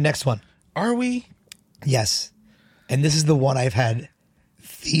on to your next one. Are we? Yes, and this is the one I've had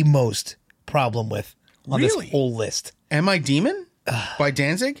the most problem with on Really? this whole list. Am I Demon by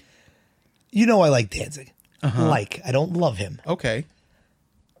Danzig? You know I like Danzig. I don't love him, Okay.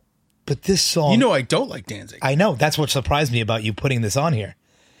 but this song. You know I don't like Danzig. I know that's what surprised me about you putting this on here.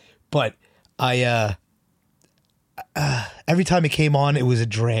 But I every time it came on, it was a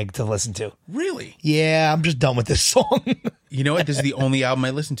drag to listen to. Really? Yeah, I'm just done with this song. You know what? This is the only album I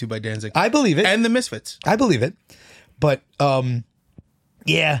listen to by Danzig. I believe it. And the Misfits. I believe it. But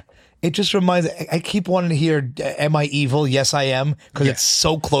yeah, it just reminds I keep wanting to hear Am I Evil? Yes, I Am, because Yeah. it's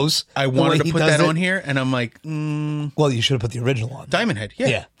so close. I the way wanted to he put does that it. on here, and I'm like, Well, you should have put the original on. Diamond Head. Yeah.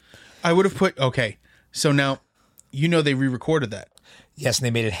 Yeah. I would have put, okay. So now, you know they re-recorded that. Yes, and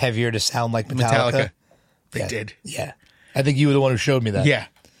they made it heavier to sound like Metallica. Metallica. They Yeah. did. Yeah. I think you were the one who showed me that. Yeah.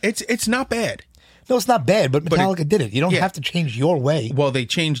 It's not bad. No, it's not bad, but Metallica did it. You don't yeah. have to change your way. Well, they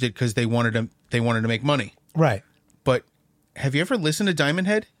changed it because they wanted to make money. Right. But Have you ever listened to Diamond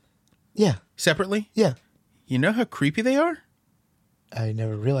Head Yeah. separately? Yeah. You know how creepy they are? I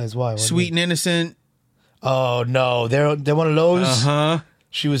never realized why. Sweet and innocent. Oh no, they're one of those. Uh-huh.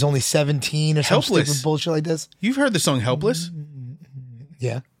 She was only 17 or some Helpless. stupid bullshit like this. You've heard the song Helpless?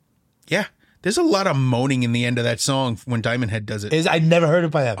 Yeah. Yeah. There's a lot of moaning in the end of that song when Diamond Head does it. I never heard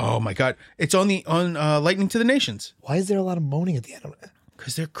it by them. Oh my God. It's on Lightning to the Nations. Why is there a lot of moaning at the end of it?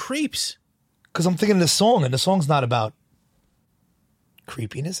 Because they're creeps. Because I'm thinking of the song, and the song's not about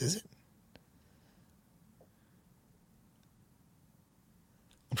creepiness, is it?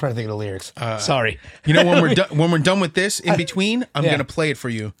 I'm trying to think of the lyrics. Sorry. You know, when we're done with this, in between, I'm Yeah. gonna play it for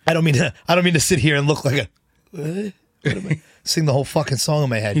you. I don't mean to sit here and look like sing the whole fucking song in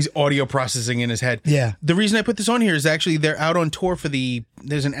my head. He's audio processing in his head. Yeah. The reason I put this on here is actually they're out on tour for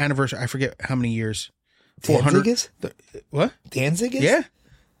there's an anniversary. I forget how many years. Danzig is? What? Danzig is? Yeah.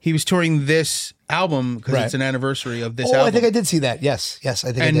 He was touring this album because Right. it's an anniversary of this Oh, album. I think I did see that. Yes, I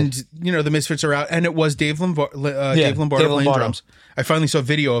think I did. And you know the Misfits are out, and it was Dave Lombardo Dave playing Lombardo. drums. I finally saw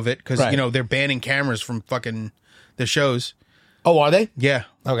video of it because Right. you know they're banning cameras from fucking the shows. Oh, are they? Yeah,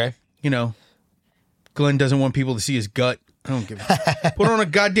 Okay. you know, Glenn doesn't want people to see his gut. I don't give a put on a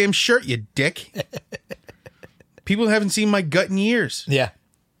goddamn shirt, you dick. People haven't seen my gut in years. Yeah.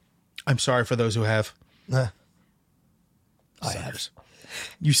 I'm sorry for those who have. I have.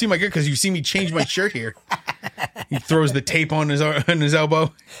 You see my gut because you see me change my shirt here. He throws the tape on his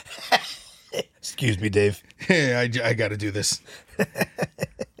elbow. Excuse me, Dave. Hey, I got to do this.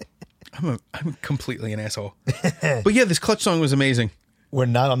 I'm completely an asshole. But yeah, this Clutch song was amazing. We're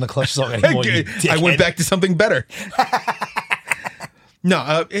not on the Clutch song anymore. You I went dickhead. back to something better.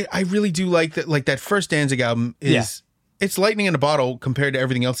 No, I really do like that. Like that first Danzig album is it's lightning in a bottle compared to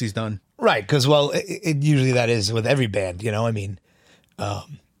everything else he's done. Right, because, well, it usually that is with every band, you know? I mean,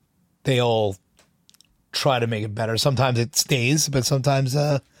 they all try to make it better. Sometimes it stays, but sometimes,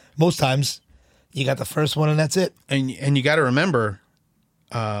 most times, you got the first one and that's it. And you got to remember,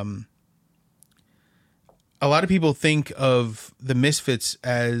 a lot of people think of the Misfits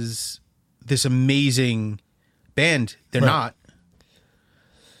as this amazing band. They're Right. not.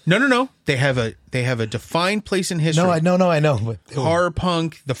 No. They have a defined place in history. No, I know. But Horror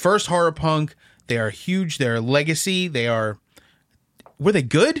punk, the first horror punk. They are huge. They're a legacy. Were they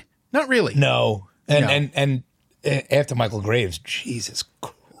good? Not really. No. And, No. and after Michael Graves, Jesus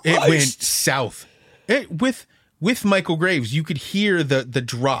Christ. It went south. With Michael Graves, you could hear the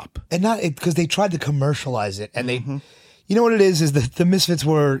drop. And not because they tried to commercialize it, and they, you know what it is that the Misfits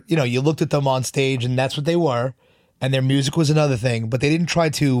were, you know, you looked at them on stage, and that's what they were, and their music was another thing, but they didn't try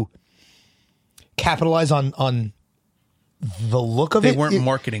to capitalize on the look of They it. weren't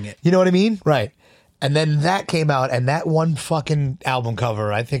marketing it. You know what I mean? Right. And then that came out, and that one fucking album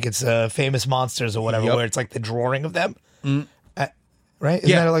cover, I think it's Famous Monsters or whatever, Yep. where it's like the drawing of them, right? Isn't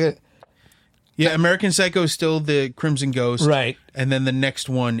Yeah. that like a Yeah, American Psycho is still the Crimson Ghost. Right. And then the next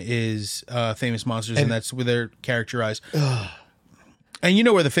one is Famous Monsters, and that's where they're characterized. And you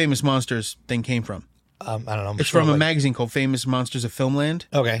know where the Famous Monsters thing came from. I don't know. I'm It's sure, from a like- magazine called Famous Monsters of Filmland.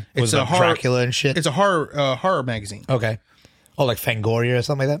 Okay. It's Was a it horror- Dracula and shit? It's a horror magazine. Okay. Oh, like Fangoria or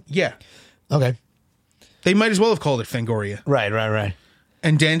something like that? Yeah. Okay. They might as well have called it Fangoria. Right.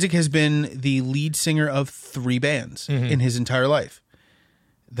 And Danzig has been the lead singer of 3 bands in his entire life.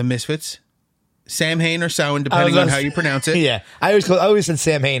 The Misfits, Sam Hain or Samhain, depending on how you pronounce it. Yeah. I always said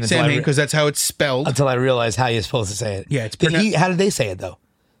Sam Hain Sam Hain, because that's how it's spelled. until I realized how you're supposed to say it. Yeah, it's how did they say it though?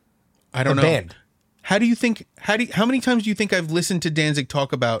 I don't The know. band. How many times do you think I've listened to Danzig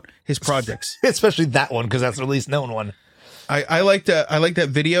talk about his projects? Especially that one, because that's the least known one. I like that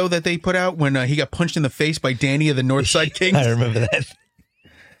video that they put out when he got punched in the face by Danny of the Northside Kings. I remember that.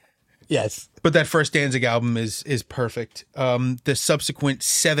 Yes. But that first Danzig album is perfect. The subsequent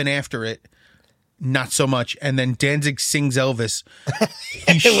 7 after it, not so much. And then Danzig sings Elvis.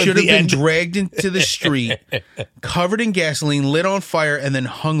 He was should have the been end. dragged into the street, covered in gasoline, lit on fire, and then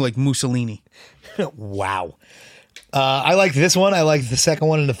hung like Mussolini. Wow. I liked this one. I liked the second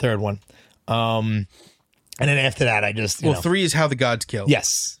one and the third one. And then after that, I just, you know. 3 is How the Gods Kill.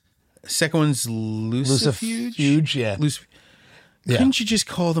 Yes. Second one's Lucifuge. Huge, yeah. Yeah. Couldn't you just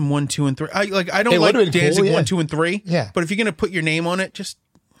call them 1, 2, and 3? I don't It like would've been Danzig cool, yeah. 1, 2, and 3. Yeah. But if you're gonna put your name on it, just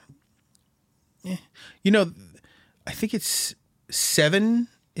you know, I think it's 7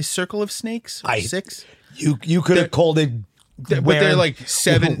 is Circle of Snakes. Or 6. You could have called it. But they're like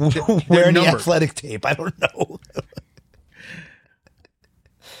 7. They're Wearing the numbered. athletic tape. I don't know.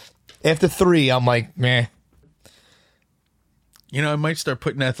 After 3, I'm like, meh. You know, I might start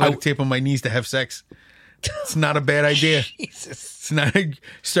putting athletic tape on my knees to have sex. It's not a bad idea. Jesus. It's not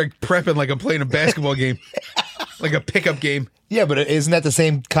start prepping like I'm playing a basketball game. like a pickup game. Yeah, but isn't that the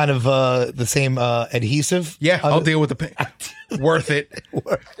same kind of adhesive? Yeah, I'll deal with the worth it.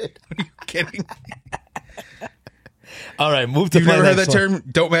 Worth it. Are you kidding? All right, move to. You've never heard that term?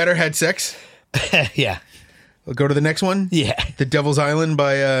 Don't matter. Had sex. Yeah. We'll go to the next one. Yeah. The Devil's Island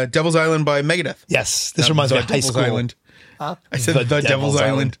by Megadeth. Yes, this reminds me of high Devil's school. Island. I said the Devil's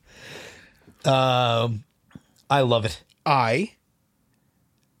Island. I love it. I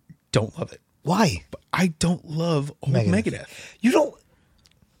don't love it. Why? But I don't love old Megadeth. You don't.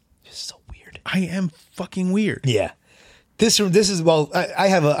 You're so weird. I am fucking weird. Yeah. This is well. I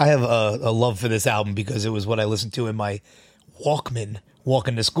have a love for this album because it was what I listened to in my Walkman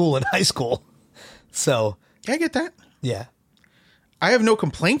walking to school in high school. So Yeah, I get that. yeah. I have no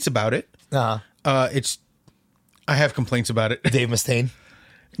complaints about it. I have complaints about it. Dave Mustaine.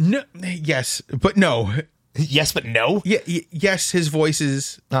 No, yes, but no. Yes, but no. Yeah, yes, his voice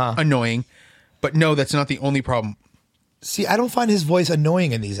is annoying, but no, that's not the only problem. See, I don't find his voice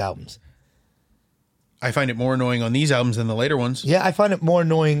annoying in these albums. I find it more annoying on these albums than the later ones. Yeah, I find it more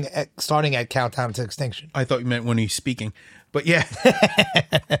annoying starting at Countdown to Extinction. I thought you meant when he's speaking, but yeah.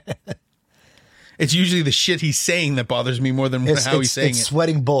 It's usually the shit he's saying that bothers me more than how he's saying it's it.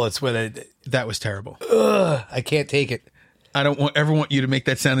 Sweating bullets with That was terrible. I can't take it. I don't ever want you to make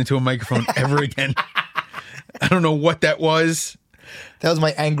that sound into a microphone ever again. I don't know what that was. That was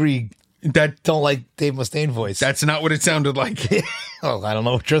my angry, don't like Dave Mustaine voice. That's not what it sounded like. Oh, I don't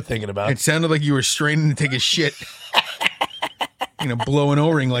know what you're thinking about. It sounded like you were straining to take a shit. Blow an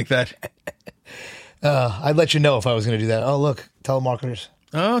O-ring like that. I'd let you know if I was going to do that. Oh, look, telemarketers.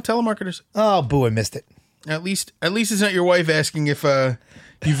 Oh, telemarketers. Oh, boo, I missed it. At least it's not your wife asking if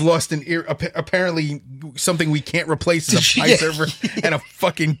you've lost an ear. Apparently, something we can't replace is a pie server and a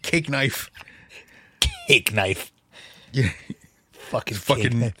fucking cake knife. Cake knife. Yeah, Fucking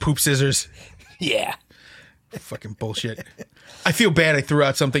fucking poop scissors. Yeah. Fucking bullshit. I feel bad. I threw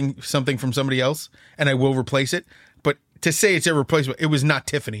out something from somebody else, and I will replace it. But to say it's irreplaceable, it was not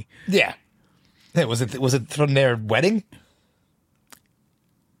Tiffany. Yeah. Hey, was it from their wedding?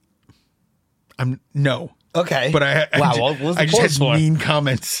 No. Okay. But what was the I just pause had for? mean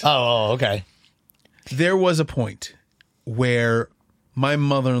comments. Oh, okay. There was a point where my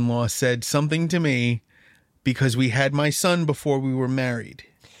mother-in-law said something to me because we had my son before we were married.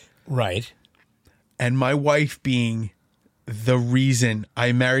 Right. And my wife, being the reason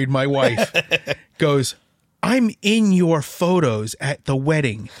I married my wife, goes, I'm in your photos at the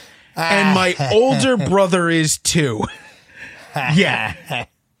wedding. And my older brother is too. Yeah.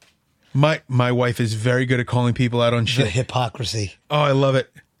 My wife is very good at calling people out on The shit. hypocrisy. Oh, I love it.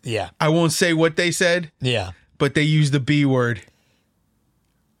 Yeah. I won't say what they said, Yeah. but they used the B word.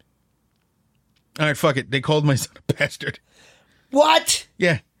 All right, fuck it. They called my son a bastard. What?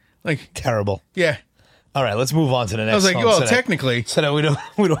 Yeah. Like, Terrible. yeah. All right, let's move on to the next I was like, song well, so that- technically. so that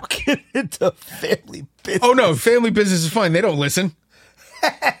we don't get into family business. Oh, no. Family business is fine. They don't listen.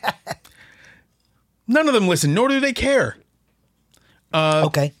 None of them listen, nor do they care.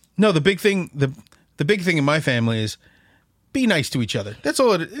 Okay. No, the big thing, the big thing in my family is be nice to each other. That's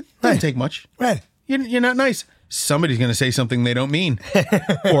all. It doesn't Right. take much. Right. You're not nice. Somebody's going to say something they don't mean,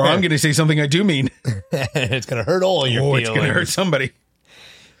 or I'm going to say something I do mean. It's going to hurt all your Oh, feelings. it's going to hurt somebody.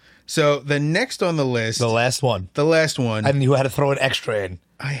 So the next on the list, The last one. the last one, And you had to throw an extra in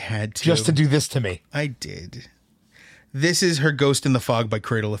I had to. just to do this to me. I did. This is Her Ghost in the Fog by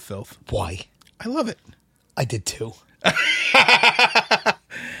Cradle of Filth. Why? I love it. I did too.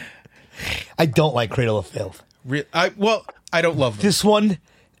 I don't like Cradle of Filth. I don't love them. This one,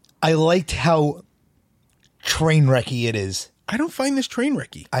 I liked how train wrecky it is. I don't find this train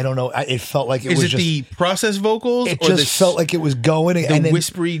wrecky. I don't know. It felt like it Is was it just. the process vocals? It or just the, felt like it was going, the and then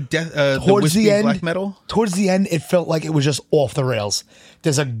whispery death, the towards whispery the end, black metal. Towards the end, it felt like it was just off the rails.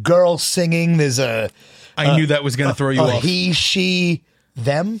 There's a girl singing. There's a I knew that was going to throw you off. he, she,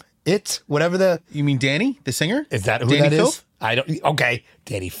 them, it, whatever the You mean Danny, the singer? is that who Danny that is? Filth? I don't. Okay,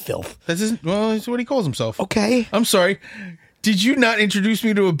 Danny Filth. That's what he calls himself. Okay. I'm sorry. Did you not introduce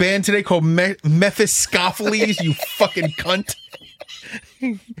me to a band today called Mephistopheles, you fucking cunt?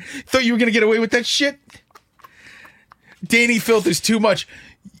 Thought you were going to get away with that shit? Danny Filth is too much.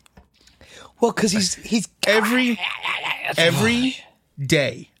 Well, because he's Every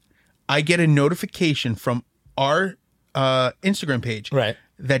day, I get a notification from our Instagram page Right.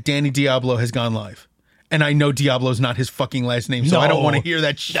 that Danny Diablo has gone live. And I know Diablo's not his fucking last name, so I don't No. want to hear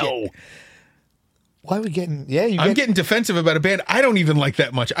that shit. no. Why are we getting? Yeah, I'm getting defensive about a band I don't even like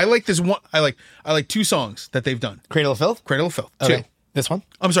that much. I like this one. I like two songs that they've done. Cradle of Filth. Cradle of Filth. Okay. Two. This one.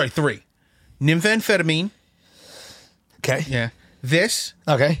 I'm sorry, three. Nymphamphetamine. Okay. Yeah. This.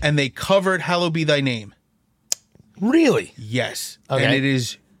 Okay. And they covered Hallowed Be Thy Name. Really? Yes. Okay. And it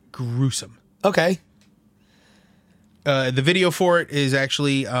is gruesome. Okay. The video for it is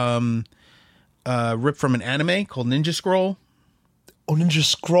actually ripped from an anime called Ninja Scroll. Oh, Ninja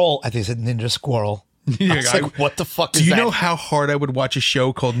Scroll. I think it said Ninja Squirrel. I was like, what the fuck is Do you that? know how hard I would watch a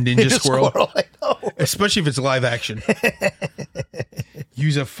show called Ninja Squirrel? I know. Especially if it's live action.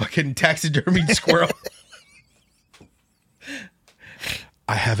 Use a fucking taxidermied squirrel.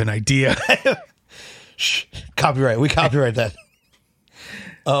 I have an idea. Shh. Copyright. We copyright that.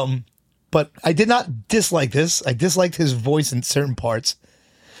 But I did not dislike this. I disliked his voice in certain parts.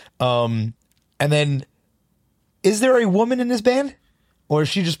 And then, is there a woman in this band? Or is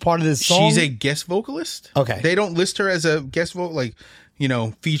she just part of this song? She's a guest vocalist. Okay. They don't list her as a guest vocal, like,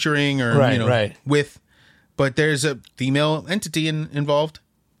 featuring or, Right. with. But there's a female entity involved.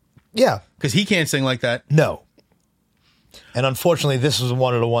 Yeah. Because he can't sing like that. No. And unfortunately, this was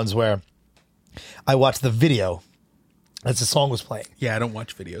one of the ones where I watched the video as the song was playing. Yeah, I don't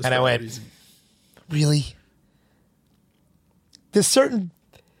watch videos. And I went, really? There's certain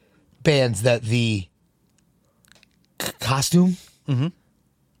bands that the costume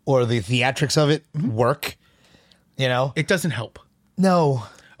or the theatrics of it work, It doesn't help. No.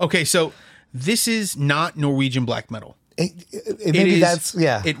 Okay, so this is not Norwegian black metal. Maybe that's,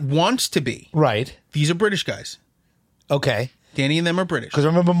 yeah. It wants to be. Right. These are British guys. Okay. Danny and them are British. Because I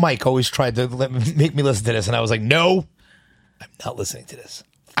remember Mike always tried to make me listen to this, and I was like, no, I'm not listening to this.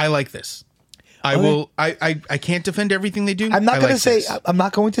 I like this. I can't defend everything they do. I'm not I going to like say, this. I'm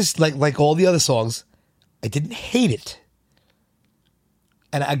not going to, like all the other songs, I didn't hate it.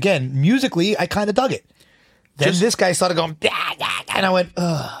 And again, musically, I kind of dug it. Then this guy started going, "Dah, dah," and I went,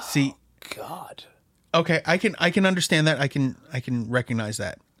 oh, See, God. okay, I can understand that. I can recognize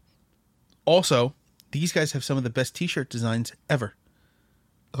that. Also, these guys have some of the best T-shirt designs ever.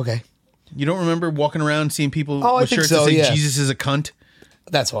 Okay. You don't remember walking around seeing people I with think shirts so, that say yeah. Jesus is a cunt?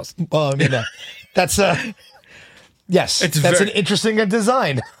 That's awesome. Well, I mean, that's, yes, It's that's very- an interesting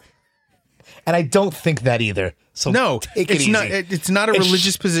design. And I don't think that either. So No, take it it's easy. not. It's not a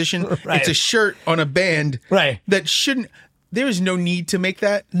religious position. Right. It's a shirt on a band. Right. That shouldn't. There is no need to make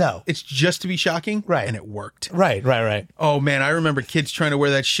that. No. It's just to be shocking. Right. And it worked. Right. Oh man, I remember kids trying to wear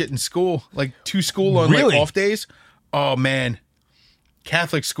that shit in school, like to school on Really? like off days. Oh man,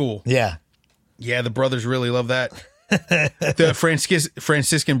 Catholic school. Yeah. Yeah, the brothers really love that. The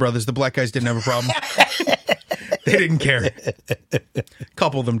Franciscan brothers, the black guys didn't have a problem. They didn't care. A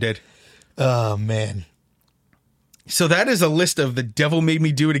couple of them did. Oh, man. So that is a list of the devil made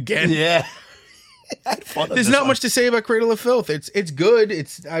me do it again. Yeah. I had fun on There's this not one. much to say about Cradle of Filth. It's good.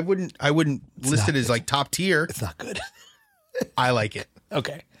 I wouldn't list it as like top tier. It's not good. I like it.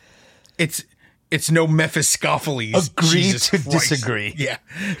 Okay. It's no Mephistopheles. Agree Jesus to Christ. disagree. Yeah.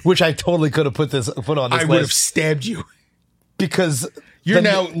 Which I totally could have put on this I would have list stabbed you. because You're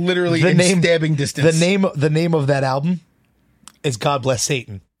now literally in stabbing distance. The name of that album is God Bless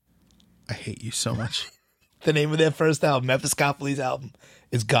Satan. I hate you so much. The name of their first album, Mephistopheles album,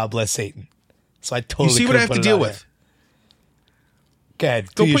 is God Bless Satan. So I totally You see what could I have put to it deal on with? There. Go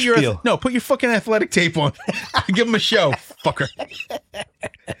ahead. Go do put your your spiel. put your fucking athletic tape on. Give him a show, fucker.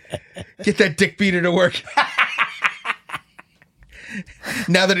 Get that dick beater to work.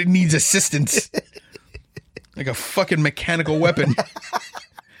 Now that it needs assistance, like a fucking mechanical weapon.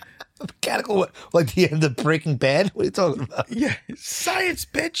 Mechanical, like the end of Breaking Bad. What are you talking about? Yeah, science,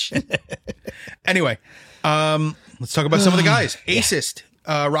 bitch. Anyway, let's talk about some of the guys. Acist,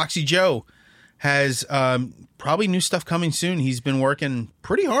 Roxy Joe has probably new stuff coming soon. He's been working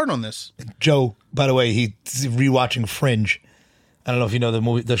pretty hard on this. Joe, by the way, he's rewatching Fringe. I don't know if you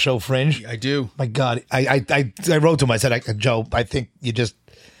know the show Fringe. I do. My God, I wrote to him. I said, Joe, I think the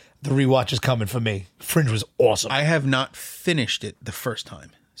rewatch is coming for me. Fringe was awesome. I have not finished it the first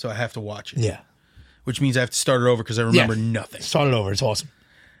time, so I have to watch it. Yeah. Which means I have to start it over because I remember nothing. Start it over. It's awesome.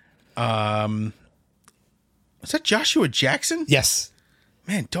 Is that Joshua Jackson? Yes.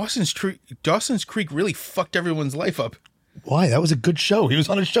 Man, Dawson's Creek really fucked everyone's life up. Why? That was a good show. He was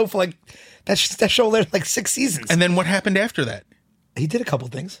on a show for like that show lasted like 6 seasons. And then what happened after that? He did a couple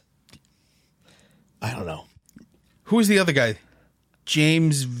things. I don't know. Who was the other guy?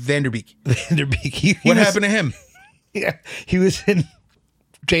 James Vanderbeek. Vanderbeek. What happened to him? Yeah, he was in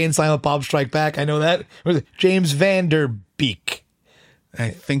Jay and Silent Bob Strike Back. I know that. Or was it James Vanderbeek? I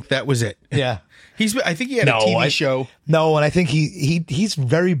think that was it. Yeah. I think he had a TV show. No, and I think he's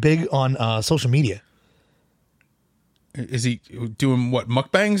very big on social media. Is he doing what,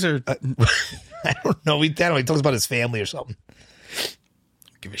 mukbangs or? I don't know. He talks about his family or something.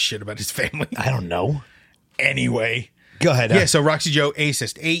 Give a shit about his family. I don't know. Anyway. Go ahead. Yeah, so Roxy Joe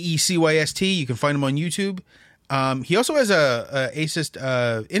Acist, Aecyst. You can find him on YouTube. He also has a Acist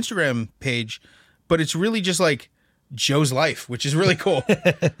Instagram page, but it's really just like Joe's life, which is really cool. We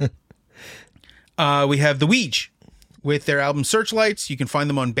have The Weege with their album Searchlights. You can find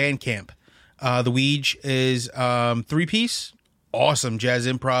them on Bandcamp. The Weege is 3-piece, awesome jazz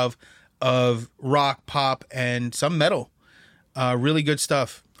improv of rock, pop, and some metal. Really good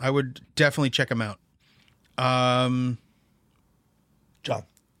stuff. I would definitely check them out. John.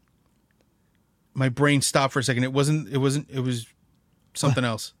 My brain stopped for a second. It was something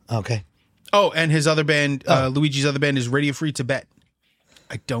else. Okay. Oh, and his other band, Luigi's other band is Radio Free Tibet.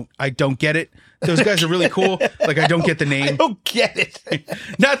 I don't get it. Those guys are really cool. Like, I don't get the name. I don't get it.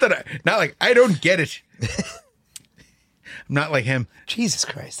 not like I don't get it. I'm not like him. Jesus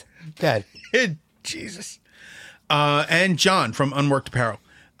Christ. God. Jesus. And John from Unworked Apparel.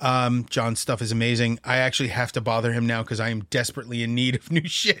 John's stuff is amazing. I actually have to bother him now because I am desperately in need of new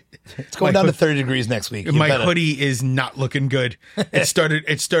shit. It's going down to 30 degrees next week. My hoodie is not looking good. It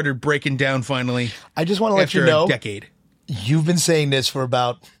started breaking down finally. I just want to let you know, a decade. You've been saying this for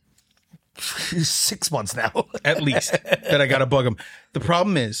about 6 months now. At least that I got to bug him. The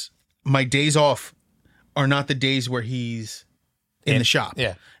problem is my days off are not the days where he's in the shop.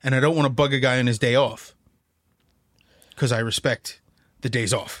 Yeah. And I don't want to bug a guy on his day off because I respect the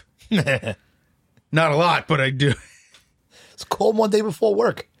days off. Not a lot, but I do. It's cold one day before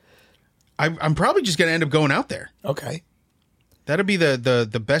work. I'm probably just going to end up going out there. Okay. That'll be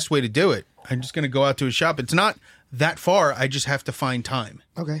the best way to do it. I'm just going to go out to his shop. It's not that far. I just have to find time.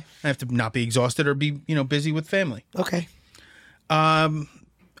 Okay. I have to not be exhausted or be, busy with family. Okay. I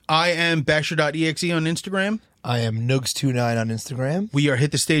am Basher.exe on Instagram. I am Nugs29 on Instagram. We are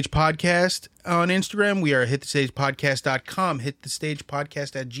Hit the Stage Podcast on Instagram. We are hitthestagepodcast.com,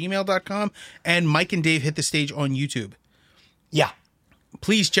 hitthestagepodcast@gmail.com, and Mike and Dave Hit the Stage on YouTube. Yeah.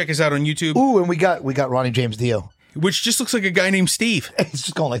 Please check us out on YouTube. Ooh, and we got Ronnie James Dio. Which just looks like a guy named Steve. He's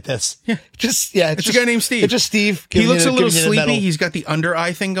just going like this. Yeah. It's a guy named Steve. It's just Steve. He looks a little sleepy. He's got the under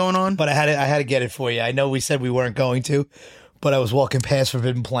eye thing going on. But I had to get it for you. I know we said we weren't going to, but I was walking past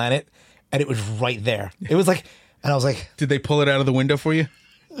Forbidden Planet, and it was right there. It was like, and I was like, did they pull it out of the window for you?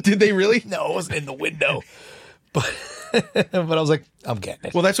 Did they really? No, it wasn't in the window. But but I was like, I'm getting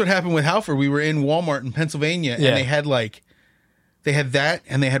it. Well, that's what happened with Halford. We were in Walmart in Pennsylvania, and they had that,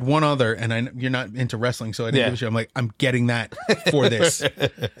 and they had one other, and you're not into wrestling, so I didn't give a shit. I'm like, I'm getting that for this.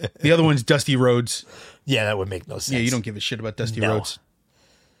 The other one's Dusty Rhodes. Yeah, that would make no sense. Yeah, you don't give a shit about Dusty Rhodes.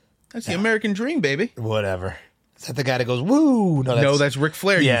 That's the American dream, baby. Whatever. Is that the guy that goes, woo? No, that's Ric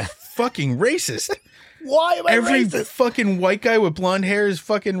Flair. Yeah. You fucking racist. Why am I Every racist? fucking white guy with blonde hair is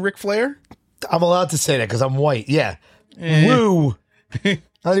fucking Ric Flair? I'm allowed to say that because I'm white. Yeah. Woo. I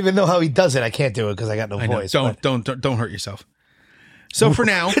don't even know how he does it. I can't do it because I got no voice. Don't hurt yourself. So for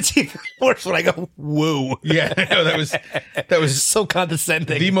now, it's even worse when I go woo. Yeah, I know, that was so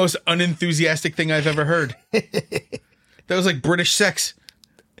condescending. The most unenthusiastic thing I've ever heard. That was like British sex.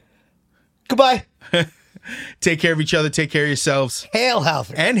 Goodbye. Take care of each other. Take care of yourselves. Hail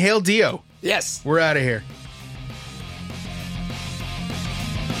Halford. And hail Dio. Yes. We're out of here.